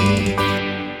me.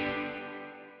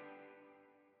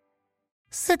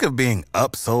 Sick of being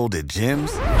upsold at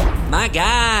gyms? My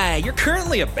guy, you're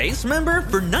currently a base member?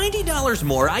 For $90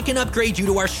 more, I can upgrade you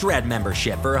to our Shred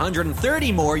membership. For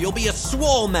 $130 more, you'll be a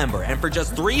Swole member. And for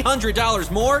just $300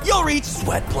 more, you'll reach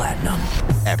Sweat Platinum.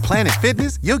 At Planet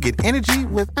Fitness, you'll get energy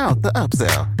without the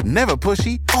upsell. Never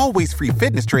pushy, always free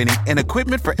fitness training and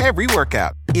equipment for every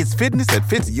workout. It's fitness that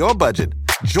fits your budget.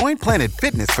 Join Planet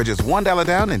Fitness for just $1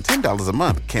 down and $10 a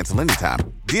month. Cancel anytime.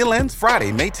 Deal ends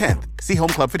Friday, May 10th. See Home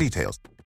Club for details.